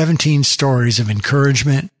DVD. It's 17 stories of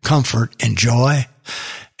encouragement, comfort, and joy.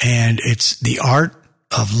 And it's the art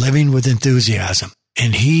of living with enthusiasm.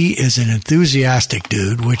 And he is an enthusiastic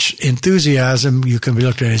dude, which enthusiasm, you can be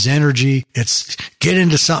looked at as energy. It's get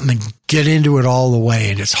into something and get into it all the way.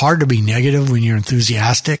 And it's hard to be negative when you're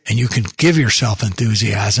enthusiastic, and you can give yourself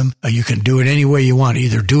enthusiasm. You can do it any way you want.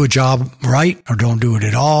 Either do a job right or don't do it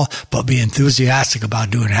at all, but be enthusiastic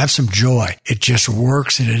about doing it. Have some joy. It just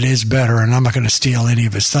works, and it is better. And I'm not going to steal any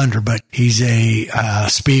of his thunder, but he's a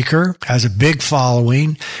speaker, has a big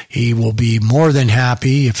following. He will be more than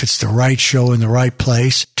happy if it's the right show in the right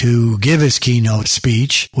place to give his keynote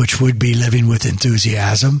speech, which would be living with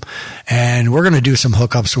enthusiasm. And we're going to do some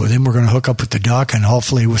hookups with him. We're going to hook up with the Duck and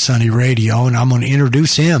hopefully with Sunny Radio. And I'm going to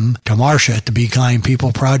introduce him to Marcia at the Be Kind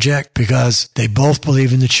People Project because they both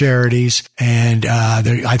believe in the charities, and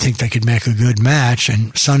I think they could make a good match.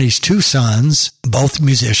 And Sunny's two sons, both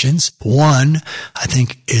musicians. One, I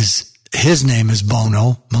think, his name is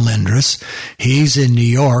Bono Melendres. He's in New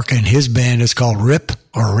York, and his band is called Rip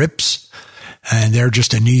or Rips. And they're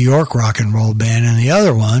just a New York rock and roll band. And the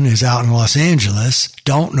other one is out in Los Angeles.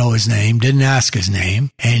 Don't know his name, didn't ask his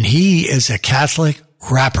name. And he is a Catholic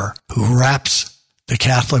rapper who raps the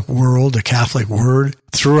Catholic world, the Catholic word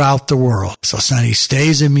throughout the world. So Sonny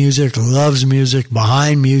stays in music, loves music,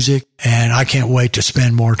 behind music, and I can't wait to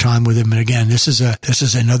spend more time with him. And again, this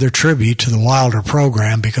is another tribute to the Wilder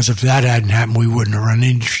program, because if that hadn't happened, we wouldn't have run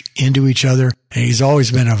into each other. And he's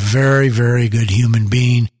always been a very, very good human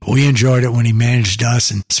being. We enjoyed it when he managed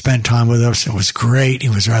us and spent time with us. It was great. He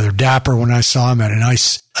was rather dapper when I saw him. Had a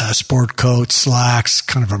nice sport coat, slacks,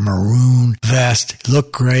 kind of a maroon vest. He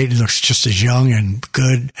looked great. He looks just as young and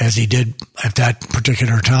good as he did at that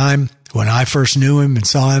particular time. When I first knew him and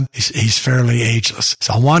saw him, he's fairly ageless.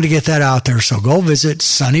 So I wanted to get that out there. So go visit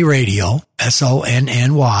Sonny Radio,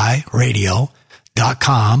 SONNY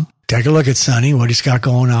radio.com. Take a look at Sonny, what he's got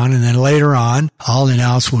going on. And then later on, I'll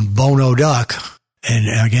announce when Bono Duck. And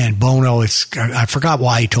again, Bono, I forgot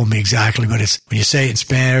why he told me exactly, but it's when you say it in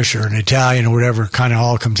Spanish or in Italian or whatever, it kind of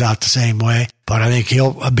all comes out the same way. But I think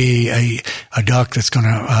he'll be a duck that's going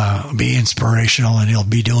to be inspirational, and he'll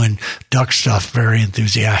be doing duck stuff very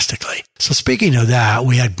enthusiastically. So speaking of that,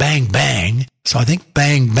 we had Bang Bang. So I think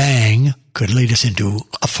Bang Bang could lead us into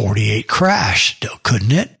a 48 crash,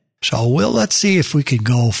 couldn't it? So let's see if we can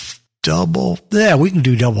go double. Yeah, we can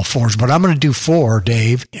do double fours, but I'm going to do 4,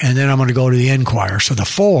 Dave, and then I'm going to go to the Enquirer. So the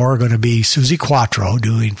 4 are going to be Susie Quattro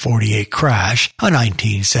doing 48 Crash, a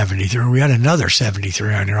 1973. We had another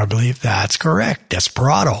 73 on here, I believe. That's correct.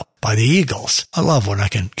 Desperado by the Eagles. I love when I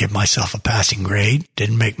can give myself a passing grade.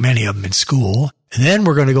 Didn't make many of them in school. And then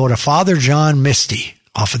we're going to go to Father John Misty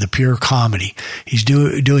off of the Pure Comedy. He's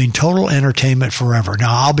doing Total Entertainment Forever.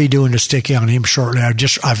 Now, I'll be doing a sticky on him shortly.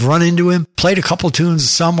 I've run into him, played a couple tunes,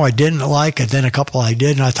 some I didn't like, and then a couple I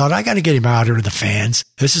did, and I thought I got to get him out here to the fans.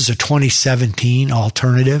 This is a 2017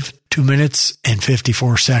 alternative, 2 minutes and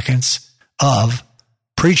 54 seconds of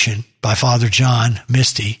preaching by Father John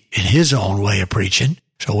Misty in his own way of preaching.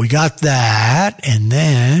 So we got that, and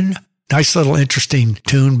then nice little interesting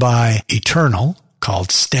tune by Eternal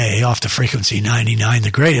called Stay off the Frequency 99,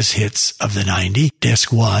 the greatest hits of the 90,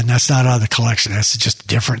 disc 1. That's not out of the collection. That's just a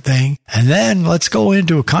different thing. And then let's go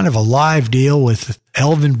into a kind of a live deal with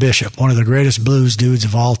Elvin Bishop, one of the greatest blues dudes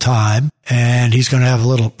of all time. And he's going to have a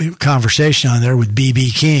little conversation on there with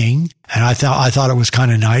B.B. King. And I thought it was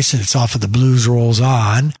kind of nice. And it's off of the Blues Rolls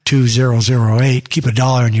On 2008. Keep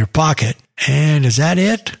 $1 in your pocket. And is that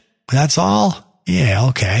it? That's all? Yeah,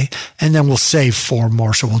 okay. And then we'll save 4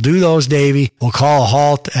 more. So we'll do those, Davey. We'll call a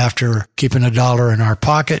halt after keeping $1 in our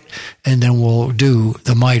pocket, and then we'll do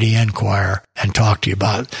the Mighty Enquirer and talk to you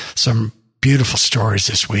about some beautiful stories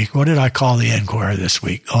this week. What did I call the Enquirer this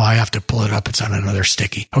week? Oh, I have to pull it up. It's on another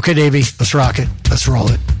sticky. Okay, Davey, let's rock it. Let's roll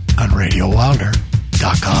it on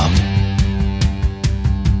RadioWilder.com.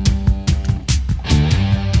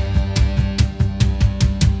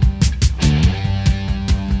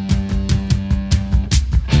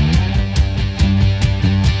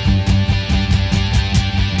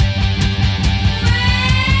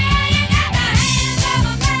 Well, you got the hands of a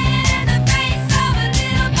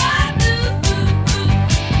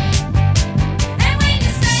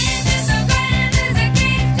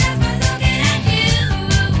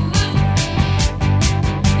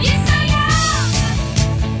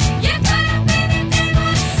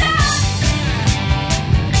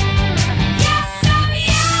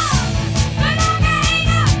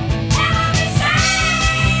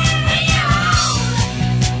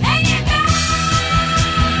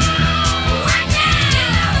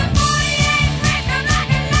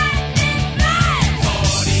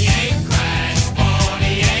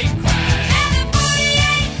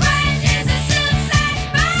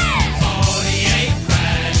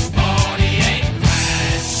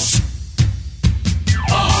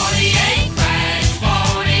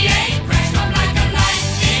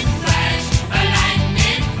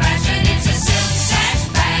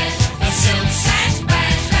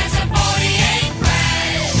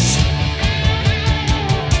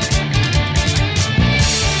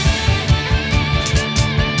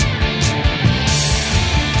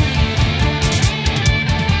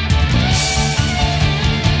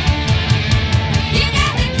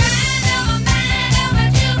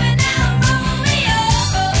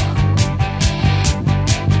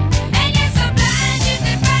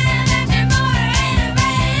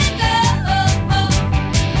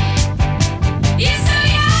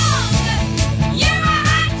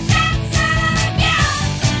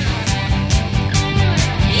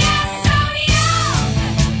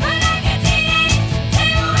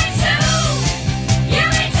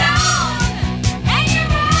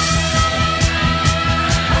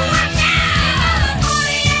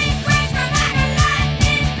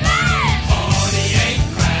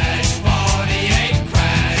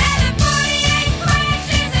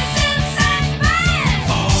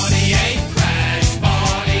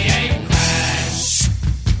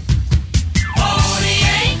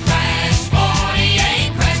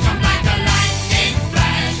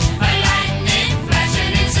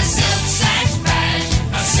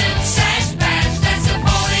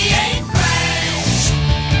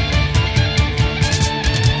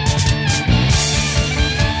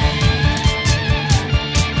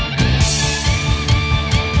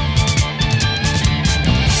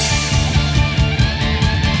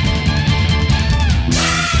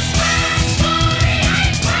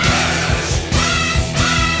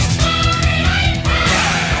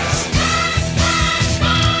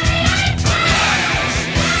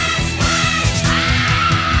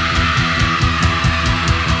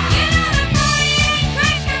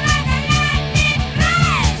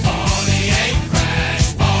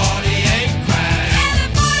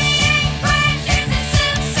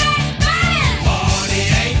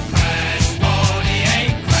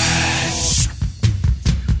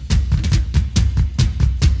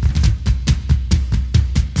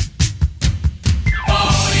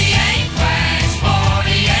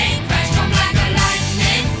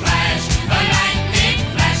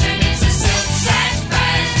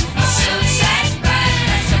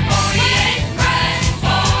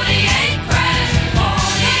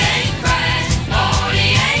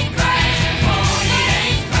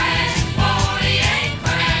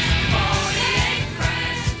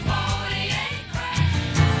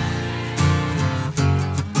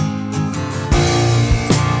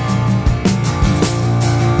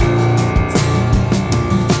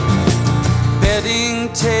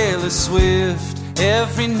Taylor Swift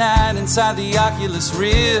every night inside the Oculus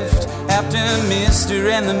Rift. After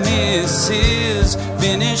Mr. and the Mrs.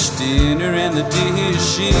 finish dinner and the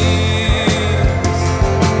dishes.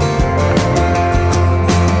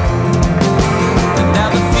 And now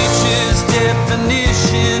the future's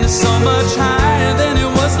definition is so much higher than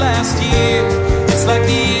it was last year. It's like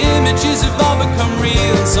the images have all become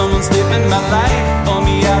real. Someone's living my life for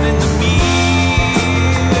me out in the mirror.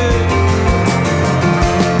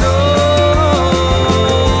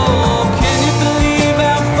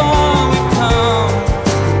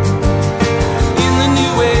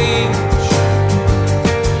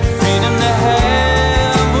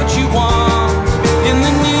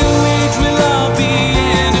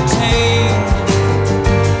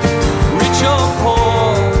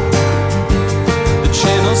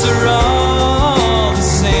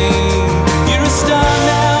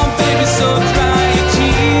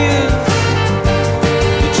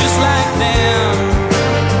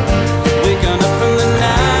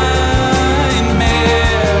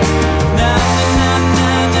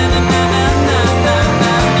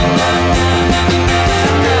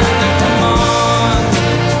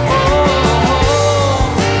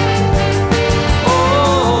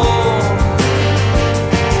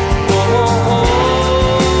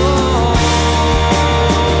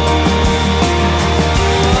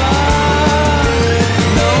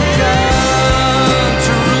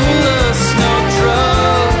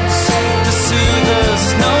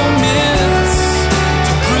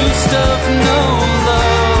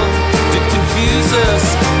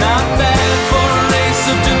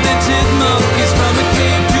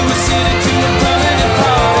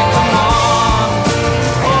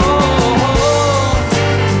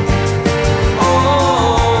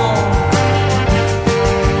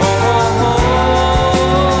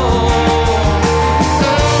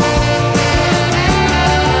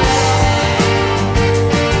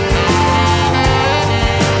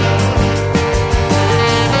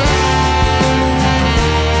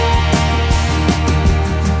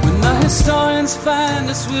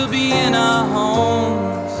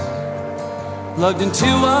 Plugged into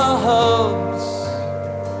our hubs,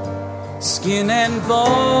 skin and bones,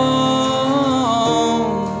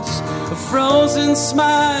 a frozen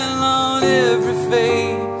smile on every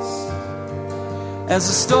face. As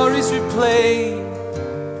the stories replay,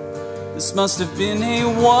 this must have been a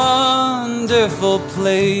wonderful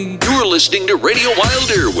place. You're listening to Radio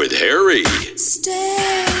Wilder with Harry.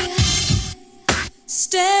 Stay,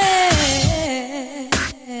 stay,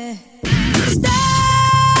 stay.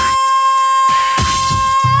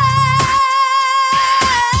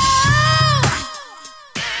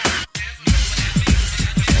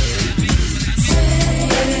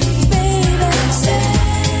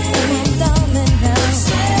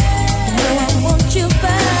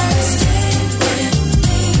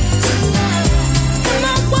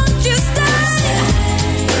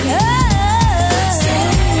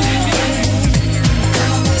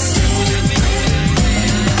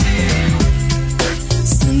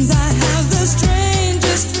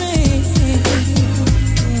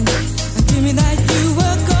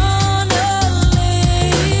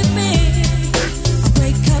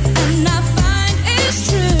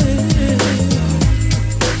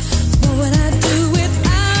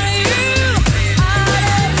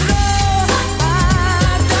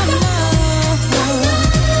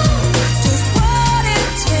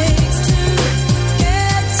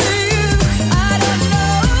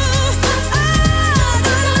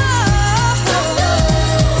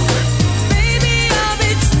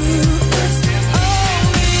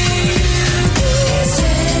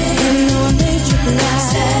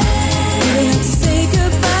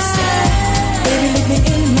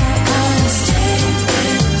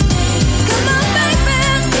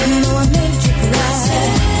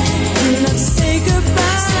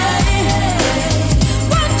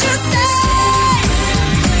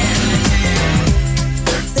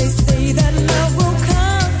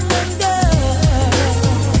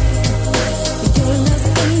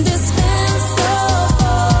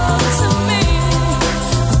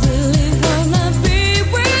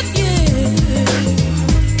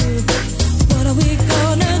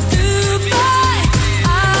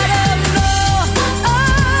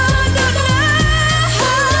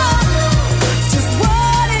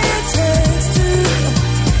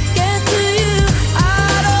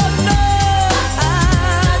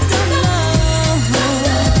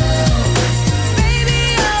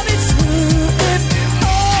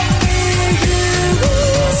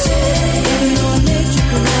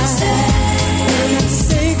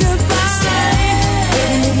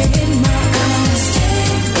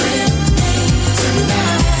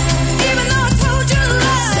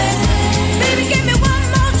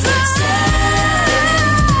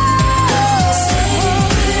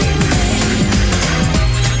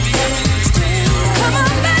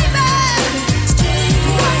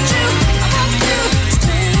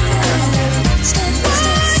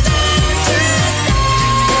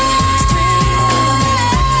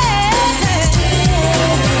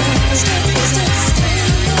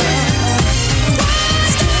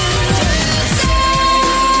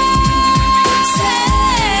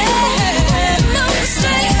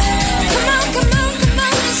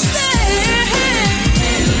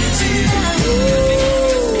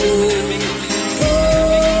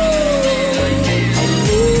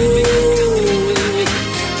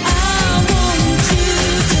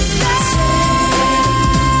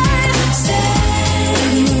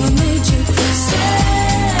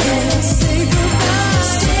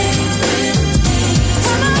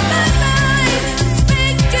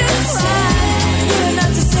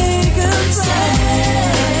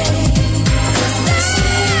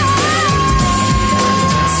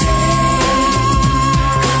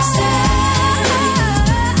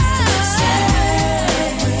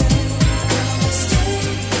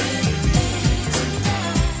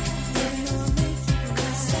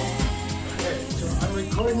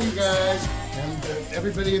 recording you guys, and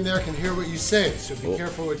everybody in there can hear what you say. So be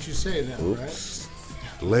careful what you say now, right?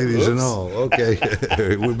 Ladies and all, okay.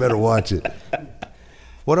 We better watch it.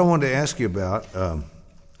 What I wanted to ask you about,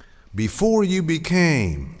 before you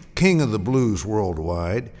became king of the blues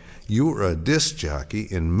worldwide, you were a disc jockey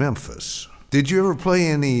in Memphis. Did you ever play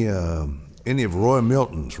any of Roy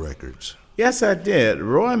Milton's records? Yes, I did.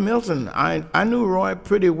 Roy Milton, I knew Roy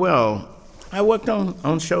pretty well. I worked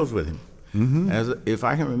on shows with him. Mm-hmm. If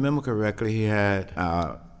I can remember correctly, he had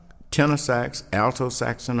tenor sax, alto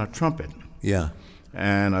sax, and a trumpet. Yeah.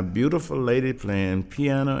 And a beautiful lady playing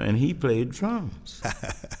piano, and he played drums.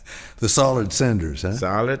 The Solid Cinders, huh?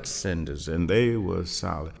 Solid Cinders, and they were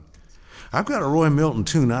solid. I've got a Roy Milton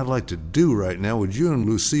tune I'd like to do right now. Would you and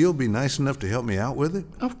Lucille be nice enough to help me out with it?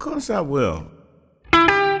 Of course I will.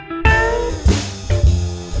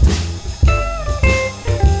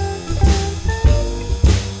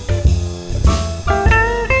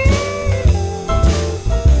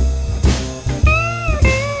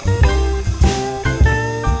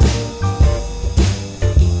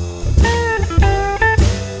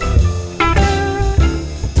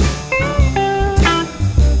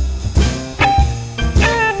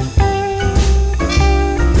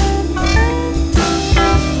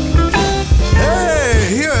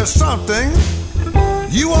 Something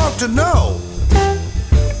you ought to know.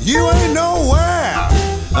 You ain't nowhere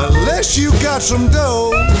unless you got some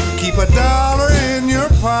dough. Keep $1 in your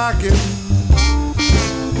pocket.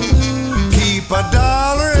 Keep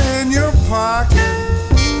 $1 in your pocket.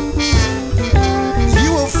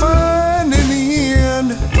 You will find in the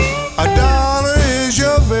end $1 is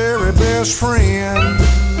your very best friend.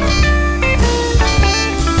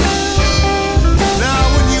 Now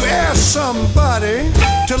when you ask somebody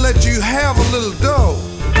to let you have a little dough,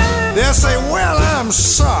 they'll say, well, I'm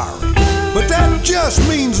sorry, but that just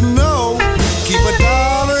means no. Keep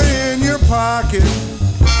 $1 in your pocket.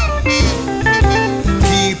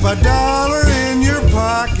 Keep $1 in your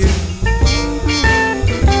pocket.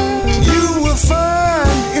 You will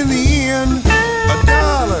find in the end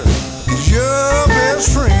 $1 is your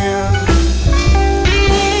best friend.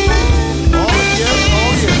 Oh yeah,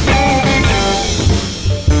 oh yeah.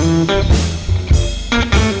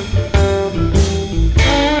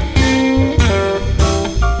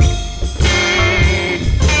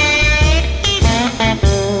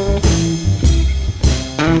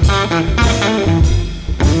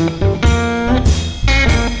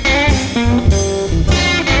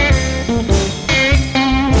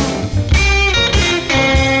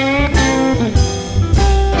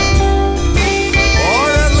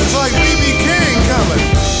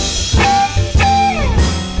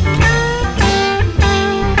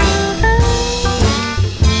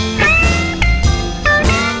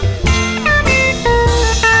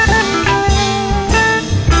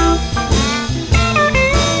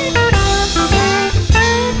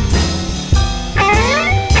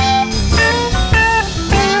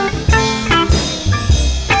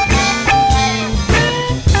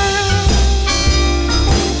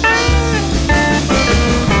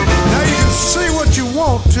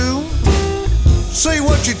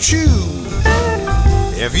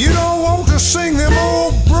 If you don't want to sing them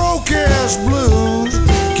old broke-ass blues,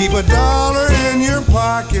 keep $1 in your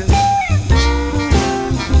pocket.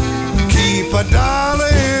 Keep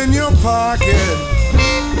 $1 in your pocket.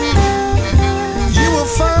 You will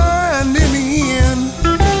find in the end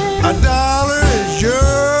 $1 is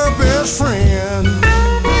your best friend.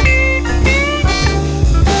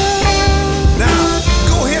 Now,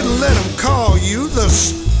 go ahead and let them call you the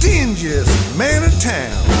stingiest man in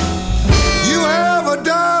town. You have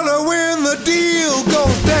 $1 when the deal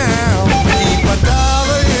goes down. Keep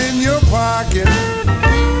 $1 in your pocket.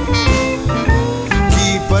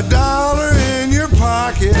 Keep $1 in your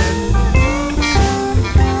pocket.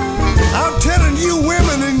 I'm telling you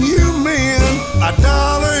women and you men,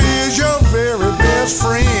 $1 is your very best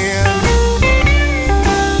friend.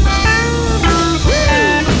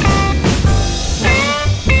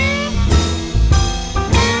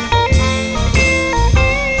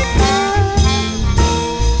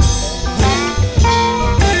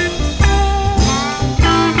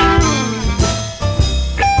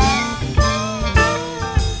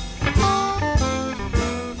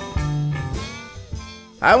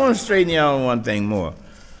 I want to straighten you out on one thing more.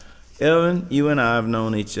 Elvin, you and I have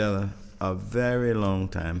known each other a very long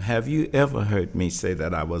time. Have you ever heard me say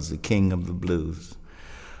that I was the king of the blues?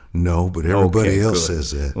 No, but everybody else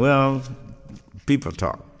says that. Well, people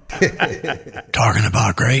talk. Talking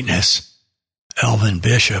about greatness, Elvin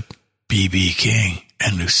Bishop, B.B. King,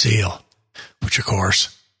 and Lucille, which of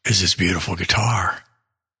course is his beautiful guitar.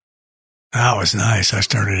 That was nice. I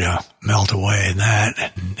started to melt away in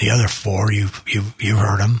that. And the other four, you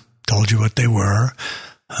heard them, told you what they were.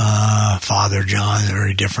 Father John, a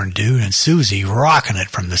very different dude, and Susie rocking it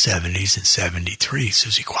from the 70s and 73,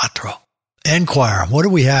 Susie Quattro. Enquire, what do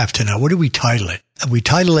we have tonight? What do we title it? We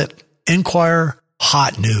title it Enquire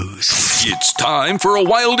Hot News. It's time for a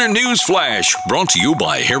Wilder News Flash, brought to you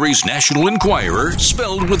by Harry's National Enquirer,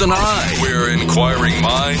 spelled with an I, where inquiring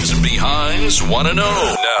minds and behinds want to know.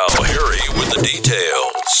 Now, Harry with the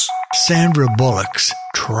details. Sandra Bullock's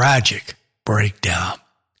tragic breakdown.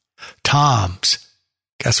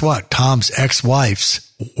 Guess what? Tom's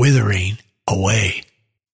ex-wife's withering away.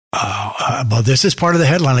 But this is part of the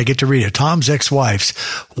headline. I get to read it. Tom's ex-wife's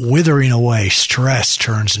withering away. Stress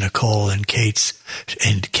turns Nicole and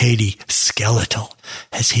Katie skeletal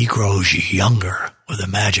as he grows younger with the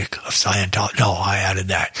magic of Scientology. No, I added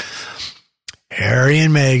that. Harry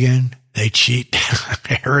and Meghan, they cheat.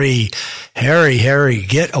 Harry,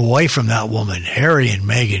 get away from that woman. Harry and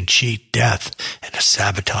Meghan cheat death in a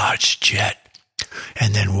sabotage jet.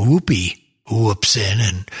 And then Whoopi whoops in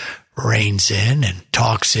and reigns in and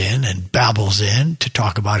talks in and babbles in to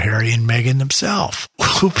talk about Harry and Meghan themselves.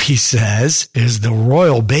 Whoopi says, is the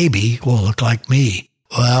royal baby will look like me.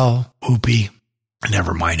 Well, Whoopi,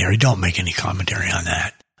 never mind, Harry. Don't make any commentary on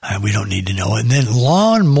that. We don't need to know it. And then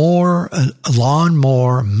lawnmower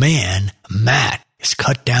man, Matt, is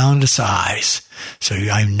cut down to size. So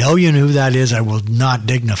I know you know who that is. I will not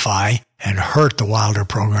dignify and hurt the Wilder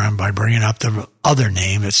program by bringing up the other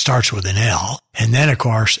name that starts with an L. And then, of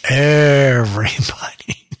course,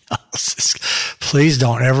 everybody knows. Please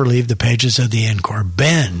don't ever leave the pages of the Enquirer.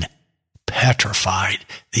 Ben, petrified.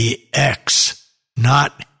 The X,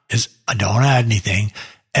 don't add anything.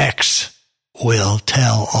 X will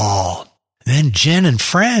tell all. Then Jen and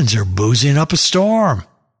friends are boozing up a storm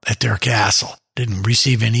at their castle. Didn't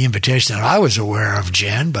receive any invitation that I was aware of,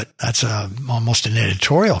 Jen, but that's almost an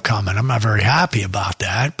editorial comment. I'm not very happy about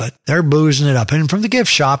that, but they're boozing it up. And from the gift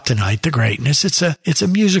shop tonight, the greatness, it's a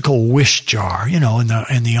musical wish jar, in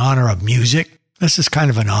the honor of music. This is kind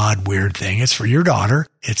of an odd, weird thing. It's for your daughter.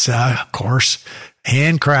 It's, of course,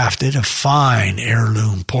 handcrafted of fine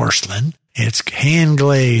heirloom porcelain. It's hand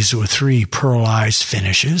glazed with 3 pearlized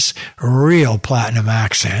finishes, real platinum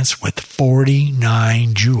accents with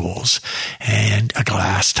 49 jewels and a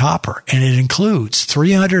glass topper. And it includes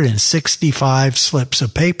 365 slips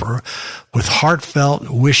of paper with heartfelt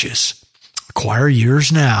wishes. Acquire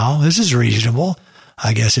yours now. This is reasonable.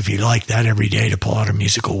 I guess if you like that every day to pull out a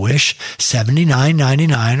musical wish,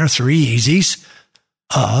 $79.99 or 3 easies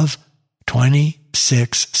of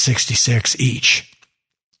 $26.66 each.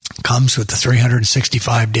 Comes with the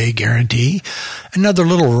 365-day guarantee. Another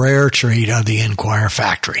little rare treat of the Enquirer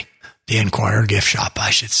factory. The Enquirer gift shop, I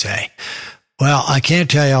should say. Well, I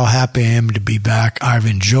can't tell you how happy I am to be back. I've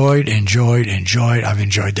enjoyed. I've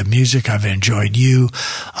enjoyed the music. I've enjoyed you.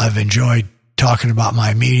 I've enjoyed talking about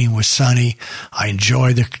my meeting with Sonny. I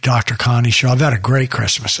enjoyed the Dr. Connie show. I've had a great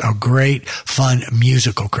Christmas, a great, fun,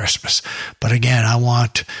 musical Christmas. But again, I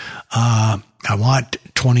want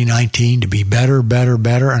 2019 to be better,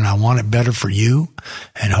 and I want it better for you.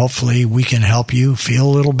 And hopefully we can help you feel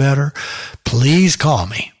a little better. Please call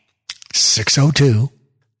me,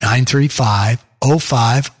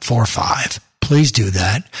 602-935-0545. Please do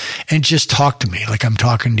that. And just talk to me like I'm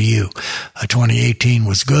talking to you. 2018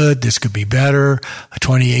 was good. This could be better.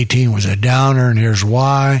 2018 was a downer, and here's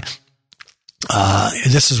why.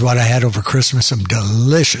 This is what I had over Christmas, some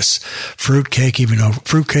delicious fruitcake, even though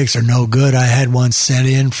fruitcakes are no good. I had one sent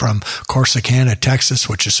in from Corsicana, Texas,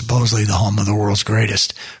 which is supposedly the home of the world's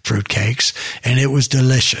greatest fruitcakes, and it was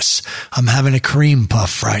delicious. I'm having a cream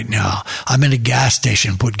puff right now. I'm in a gas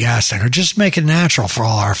station, put gas in, or just make it natural for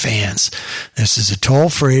all our fans. This is a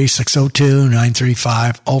toll-free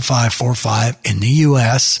 602-935-0545 in the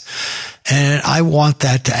U.S., and I want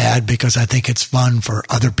that to add because I think it's fun for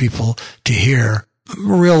other people to hear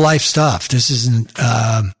real life stuff. This isn't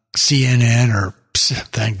CNN or,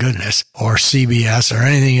 thank goodness, or CBS or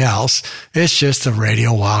anything else. It's just the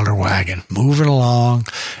Radio Wilder wagon moving along.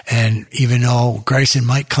 And even though Grayson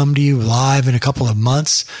might come to you live in a couple of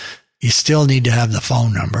months, you still need to have the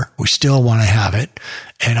phone number. We still want to have it.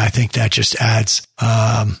 And I think that just adds,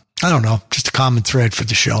 just a common thread for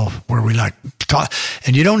the show where we like talk.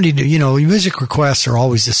 And you don't need to, music requests are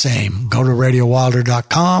always the same. Go to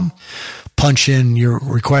RadioWilder.com, punch in your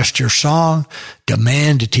song,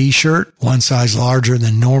 demand a t-shirt, one size larger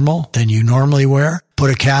than you normally wear,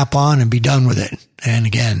 put a cap on and be done with it. And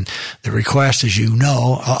again, the request is,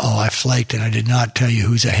 I flaked and I did not tell you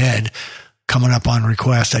who's ahead. coming up on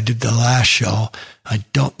request. I did the last show. I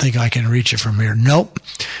don't think I can reach it from here. Nope.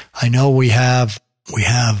 I know we have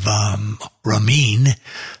Ramin,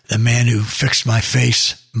 the man who fixed my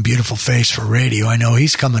face, beautiful face for radio. I know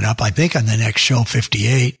he's coming up, I think, on the next show,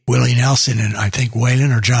 58. Willie Nelson and I think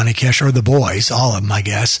Waylon or Johnny Cash or the boys, all of them, I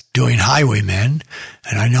guess, doing Highwaymen.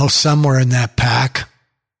 And I know somewhere in that pack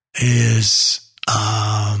is,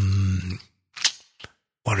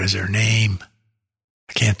 what is her name?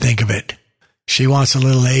 I can't think of it. She wants a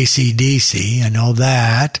little AC/DC. I know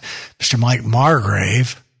that. Mr. Mike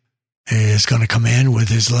Margrave is going to come in with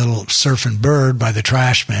his little Surfing Bird by the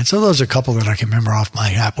Trashmen. So those are a couple that I can remember off my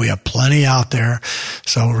hat. We have plenty out there.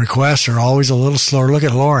 So requests are always a little slower. Look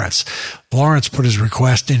at Lawrence. Lawrence put his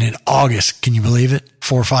request in August. Can you believe it?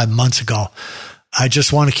 4 or 5 months ago. I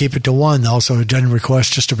just want to keep it to one, though, so it doesn't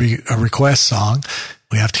request just to be a request song.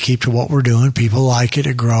 We have to keep to what we're doing. People like it.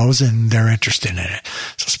 It grows, and they're interested in it.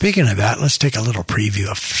 So speaking of that, let's take a little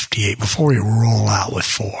preview of 58 before we roll out with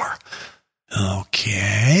 4.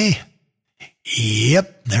 Okay.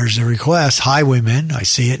 Yep, there's the request. Highwaymen. I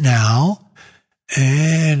see it now.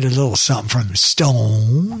 And a little something from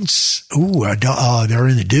Stones. Ooh, they're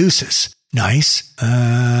in the deuces. Nice.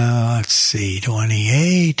 Let's see,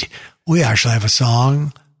 28. We actually have a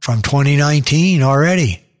song from 2019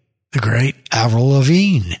 already. The great Avril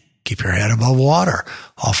Lavigne, Keep Your Head Above Water,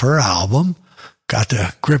 off her album. Got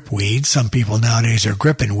the grip weed. Some people nowadays are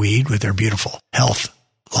gripping weed with their beautiful health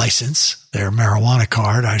license, their marijuana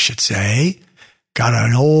card, I should say. Got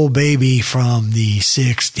an old baby from the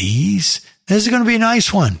 60s. This is going to be a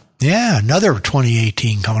nice one. Yeah, another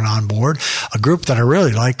 2018 coming on board. A group that I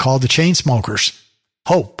really like called the Chainsmokers.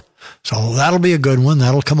 Hope. So that'll be a good one.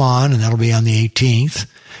 That'll come on, and that'll be on the 18th.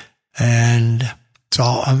 And so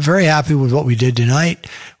I'm very happy with what we did tonight.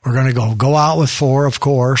 We're going to go out with 4, of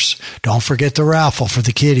course. Don't forget the raffle for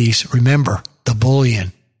the kiddies. Remember, the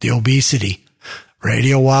bullion, the obesity.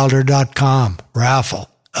 RadioWilder.com raffle.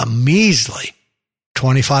 A measly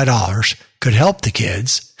 $25 could help the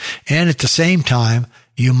kids. And at the same time,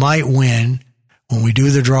 you might win, when we do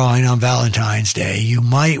the drawing on Valentine's Day, you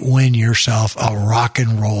might win yourself a rock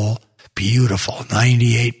and roll, beautiful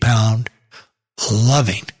 98-pound,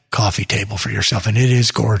 loving coffee table for yourself. And it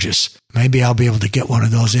is gorgeous. Maybe I'll be able to get one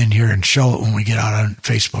of those in here and show it when we get out on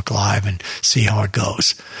Facebook Live and see how it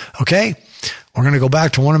goes. Okay? We're going to go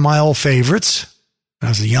back to one of my old favorites. When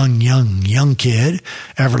I was a young kid,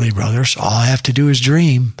 Everly Brothers. All I have to do is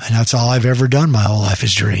dream. And that's all I've ever done my whole life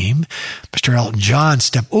is dream. Mr. Elton John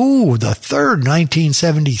the third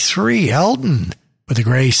 1973 Elton with the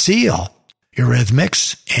Gray Seal.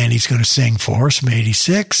 Eurythmics. And he's going to sing for us from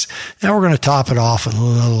 86. And we're going to top it off with a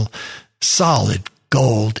little solid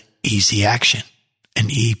gold easy action. An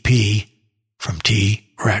EP from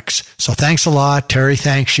T-Rex. So thanks a lot. Terry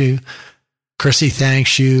thanks you. Chrissy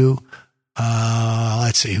thanks you.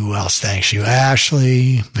 Let's see who else thanks you.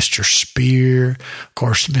 Ashley, Mr. Spear, of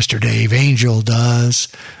course, Mr. Dave Angel does,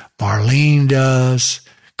 Marlene does,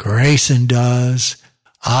 Grayson does,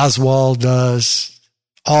 Oswald does,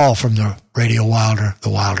 all from the Radio Wilder, the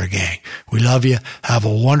Wilder Gang. We love you. Have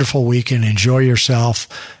a wonderful weekend. Enjoy yourself.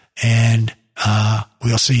 And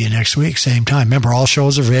we'll see you next week, same time. Remember, all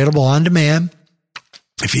shows are available on demand.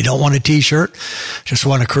 If you don't want a T-shirt, just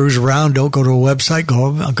want to cruise around, don't go to a website,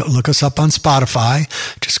 go look us up on Spotify.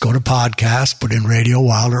 Just go to podcast, put in Radio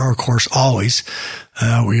Wilder, or of course, always.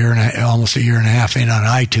 We're almost a year and a half in on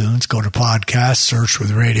iTunes. Go to podcast, search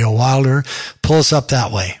with Radio Wilder. Pull us up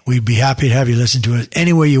that way. We'd be happy to have you listen to it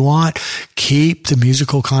any way you want. Keep the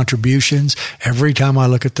musical contributions. Every time I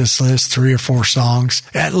look at this list, 3 or 4 songs,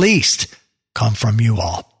 at least, come from you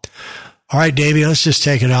all. All right, Davey, let's just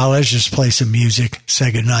take it out. Let's just play some music,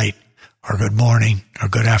 say good night, or good morning, or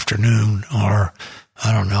good afternoon, or,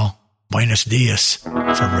 I don't know, buenos dias from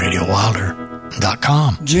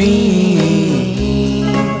RadioWilder.com. Dream,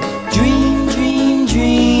 dream, dream,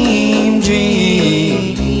 dream,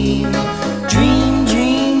 dream. Dream,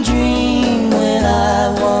 dream, dream when I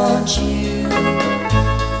want you.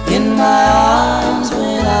 In my arms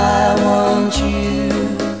when I want you.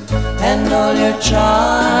 And all your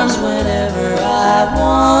charms whenever I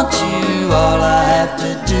want you. All I have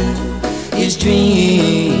to do is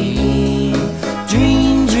dream.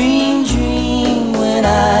 Dream, dream, dream when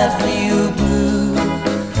I feel blue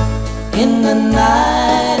in the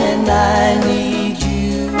night and I need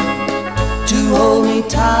you to hold me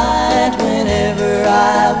tight whenever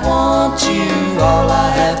I want you. All I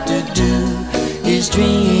have to do is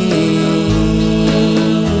dream.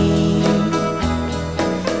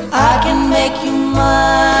 I can make you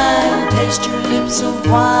mine, taste your lips of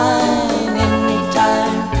wine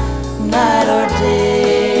anytime, night or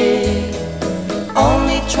day.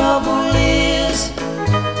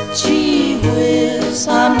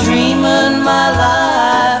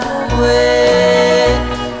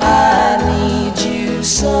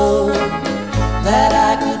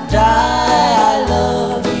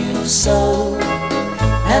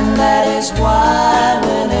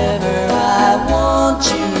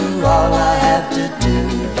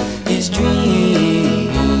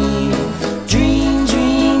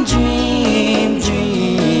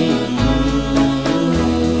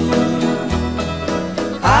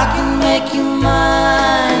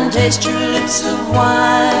 taste your lips of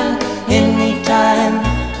wine anytime,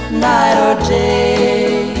 night or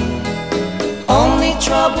day. Only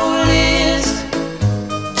trouble is,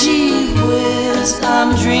 gee whiz,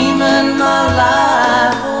 I'm dreaming my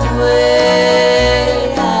life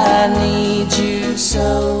away. I need you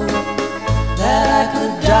so that I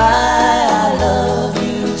could die. I love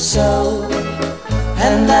you so,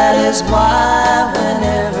 and that is why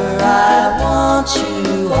whenever I want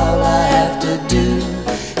you, all I have to do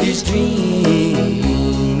is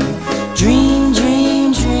dream, dream,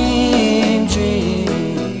 dream, dream, dream,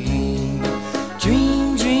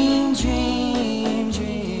 dream, dream, dream,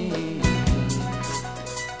 dream.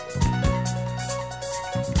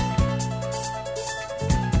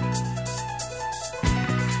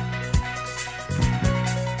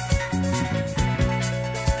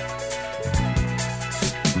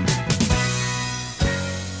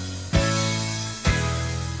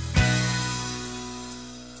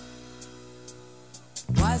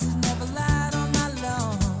 Why is it never light on my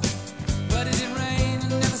lawn? Why did it rain and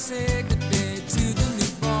never say good day to the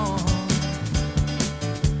newborn?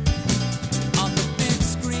 On the big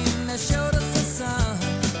screen they showed us the sun,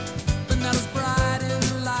 but not as bright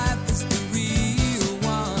in life as the real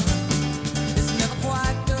one. It's never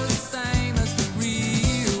quite the same as the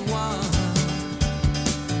real one.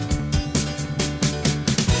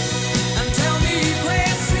 And tell me,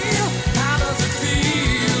 Gracie, how does it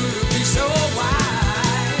feel to be so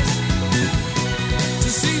wise? To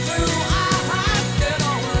see through our hearts that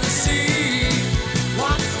only see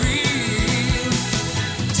what's real.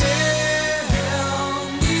 Tell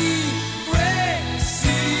me,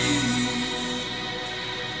 Gracie.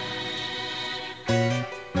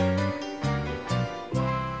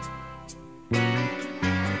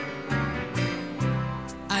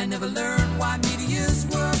 I never learned why meteors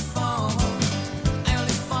were formed. I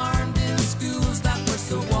only farmed in schools that were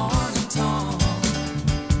so worn and torn.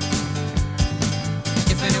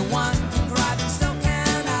 If anyone can write, then so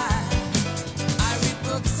can I. I read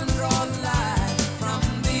books and draw light from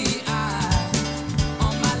the eye.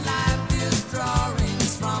 All my life is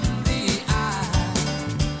drawings from the eye.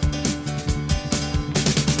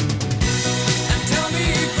 And tell me,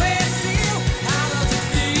 Gracie, how does it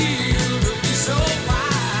feel to be so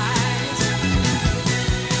wise?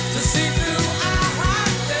 To see through our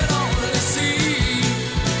hearts that only see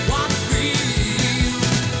what's real.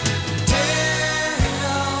 Tell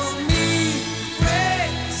me, Gracie.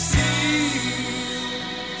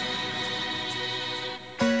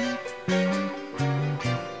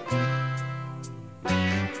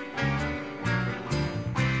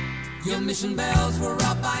 Your mission bells were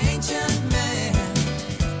up by ancient men.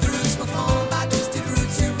 The roots were formed by twisted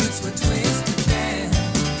roots. Your roots were twisted then.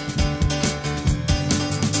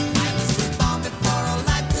 I was reborn before all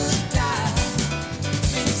life could die.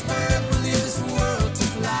 Phoenix bird will leave this world to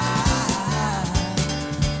fly.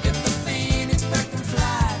 If the phoenix bird can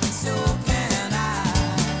fly, then so can I.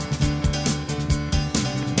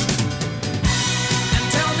 And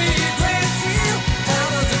tell me, Gracie, how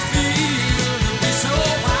does it feel to be so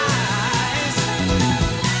wise?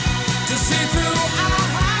 To see through our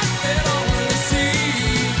hearts that only see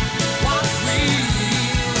what's real.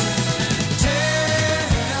 Tell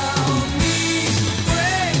me,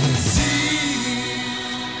 Gracie.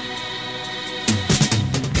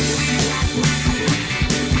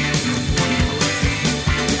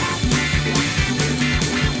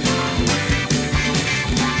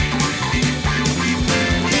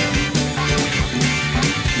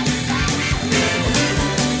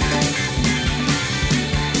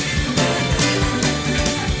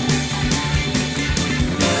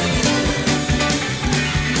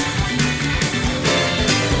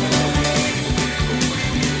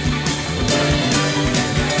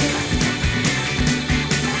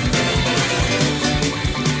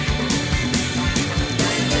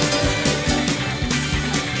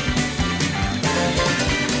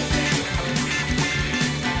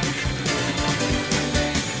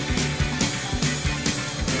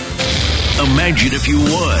 Imagine, if you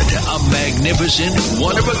would, a magnificent,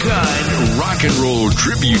 one-of-a-kind rock and roll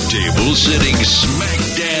tribute table sitting smack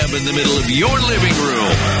dab in the middle of your living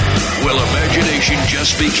room. Well, imagination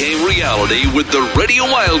just became reality with the Radio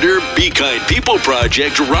Wilder Be Kind People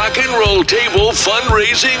Project Rock and Roll Table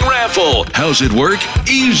Fundraising Raffle. How's it work?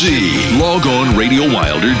 Easy. Log on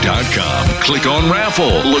RadioWilder.com. Click on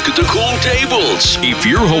Raffle. Look at the cool tables. If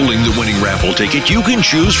you're holding the winning raffle ticket, you can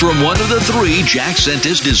choose from one of the 3 Jack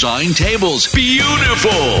Sentis design tables.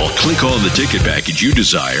 Beautiful. Click on the ticket package you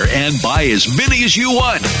desire and buy as many as you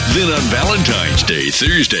want. Then on Valentine's Day,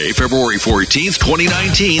 Thursday, February 14th,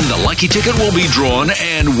 2019, the lucky ticket will be drawn,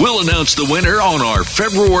 and we'll announce the winner on our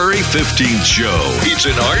February 15th show. It's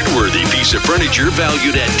an art-worthy piece of furniture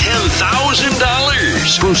valued at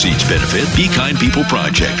 $10,000. Proceeds benefit Be Kind People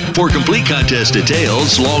Project. For complete contest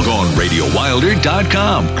details, log on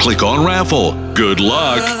RadioWilder.com. Click on raffle. Good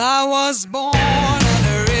luck. Well, I was born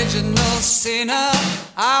an original sinner.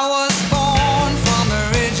 I was born from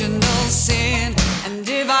original sin. And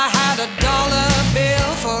if I had $1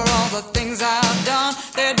 bill for all the things I've done,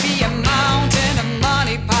 there'd be a mountain of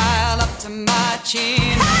money piled up to my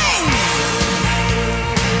chin.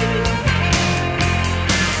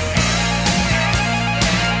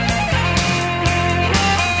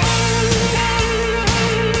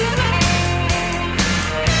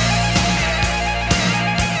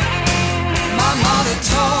 My mother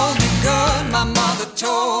told me good, my mother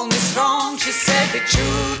told me strong. She said be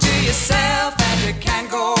true to yourself and you can't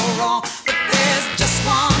go wrong. But there's just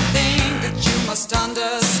one thing that you must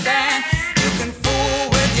understand. You can fool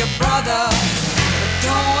with your brother, but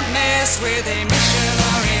don't mess with a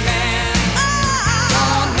missionary man.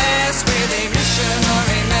 Don't mess with a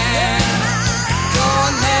missionary man.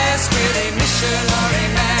 Don't mess with a missionary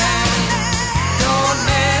man. Don't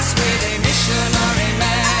mess with a missionary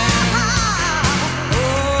man.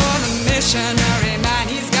 Oh, the missionary man,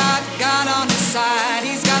 he's got God on his side.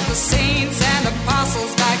 He's got the saints and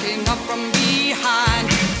apostles backing up from behind.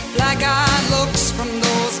 Black-eyed looks from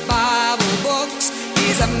those Bible books.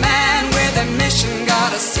 He's a man with a mission,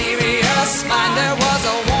 got a serious mind. There was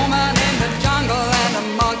a woman in the jungle and a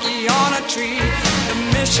monkey on a tree. The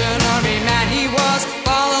missionary man, he was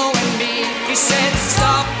following me. He said,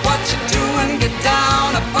 stop what you're doing, get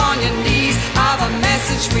down upon your knees. I've a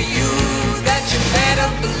message for you that you better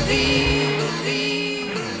believe,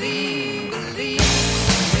 believe, believe, believe.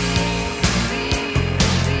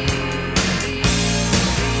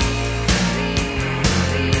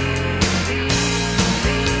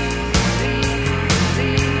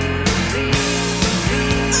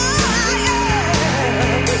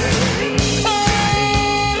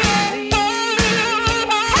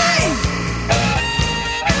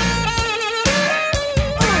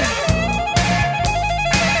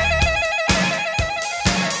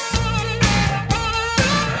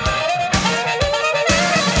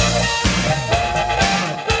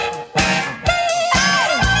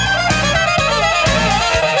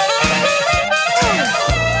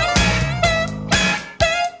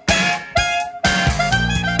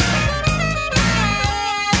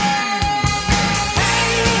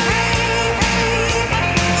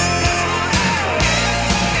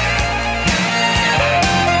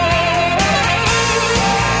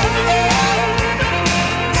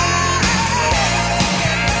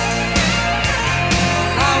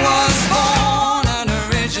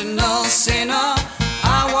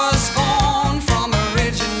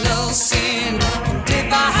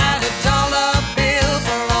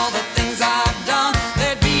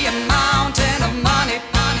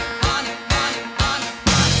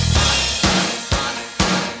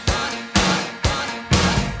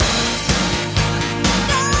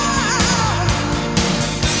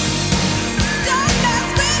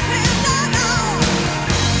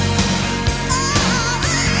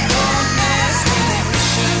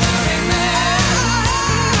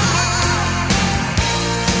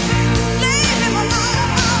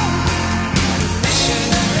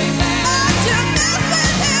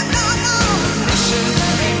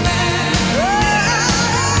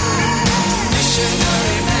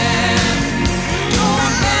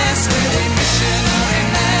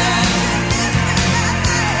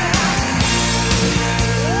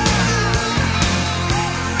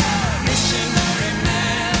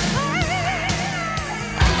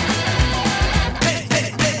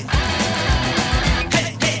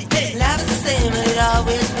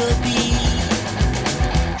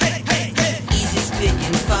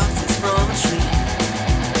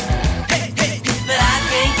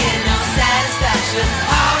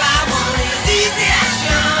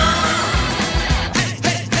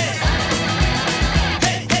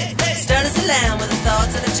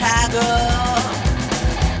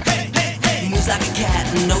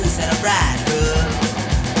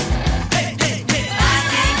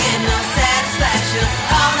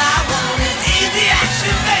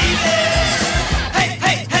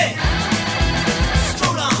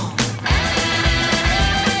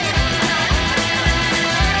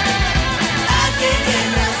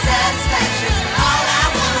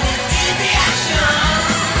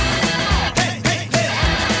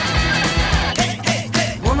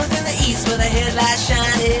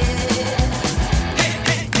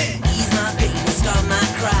 Start my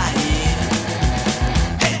crying.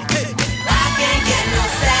 I can't get no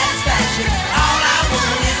satisfaction.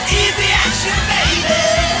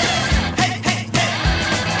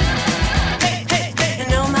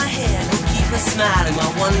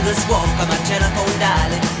 endless walk on my telephone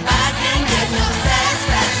dialing. I can't get no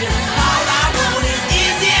satisfaction. All I want is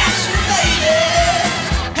easy action, baby.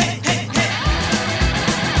 Hey, hey, hey.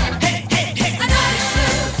 Hey, hey, hey. I know you're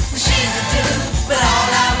sure that she's a dude, but all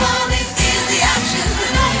I want is easy action. I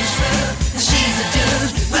know you're sure that she's a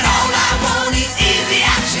dude, but all I want is easy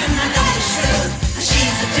action. I know you're sure that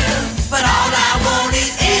she's a dude, but all I want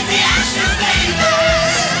is easy action, baby.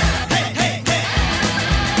 Hey, hey, hey.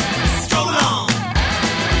 Stroll on.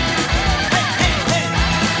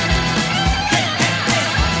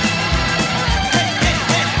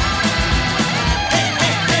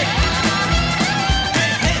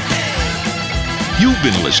 You've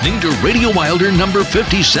been listening to Radio Wilder number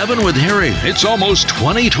 57 with Harry. It's almost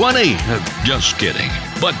 2020. Just kidding.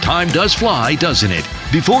 But time does fly, doesn't it?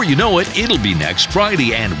 Before you know it, it'll be next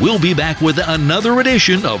Friday, and we'll be back with another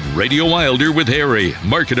edition of Radio Wilder with Harry.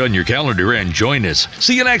 Mark it on your calendar and join us.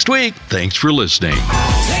 See you next week. Thanks for listening.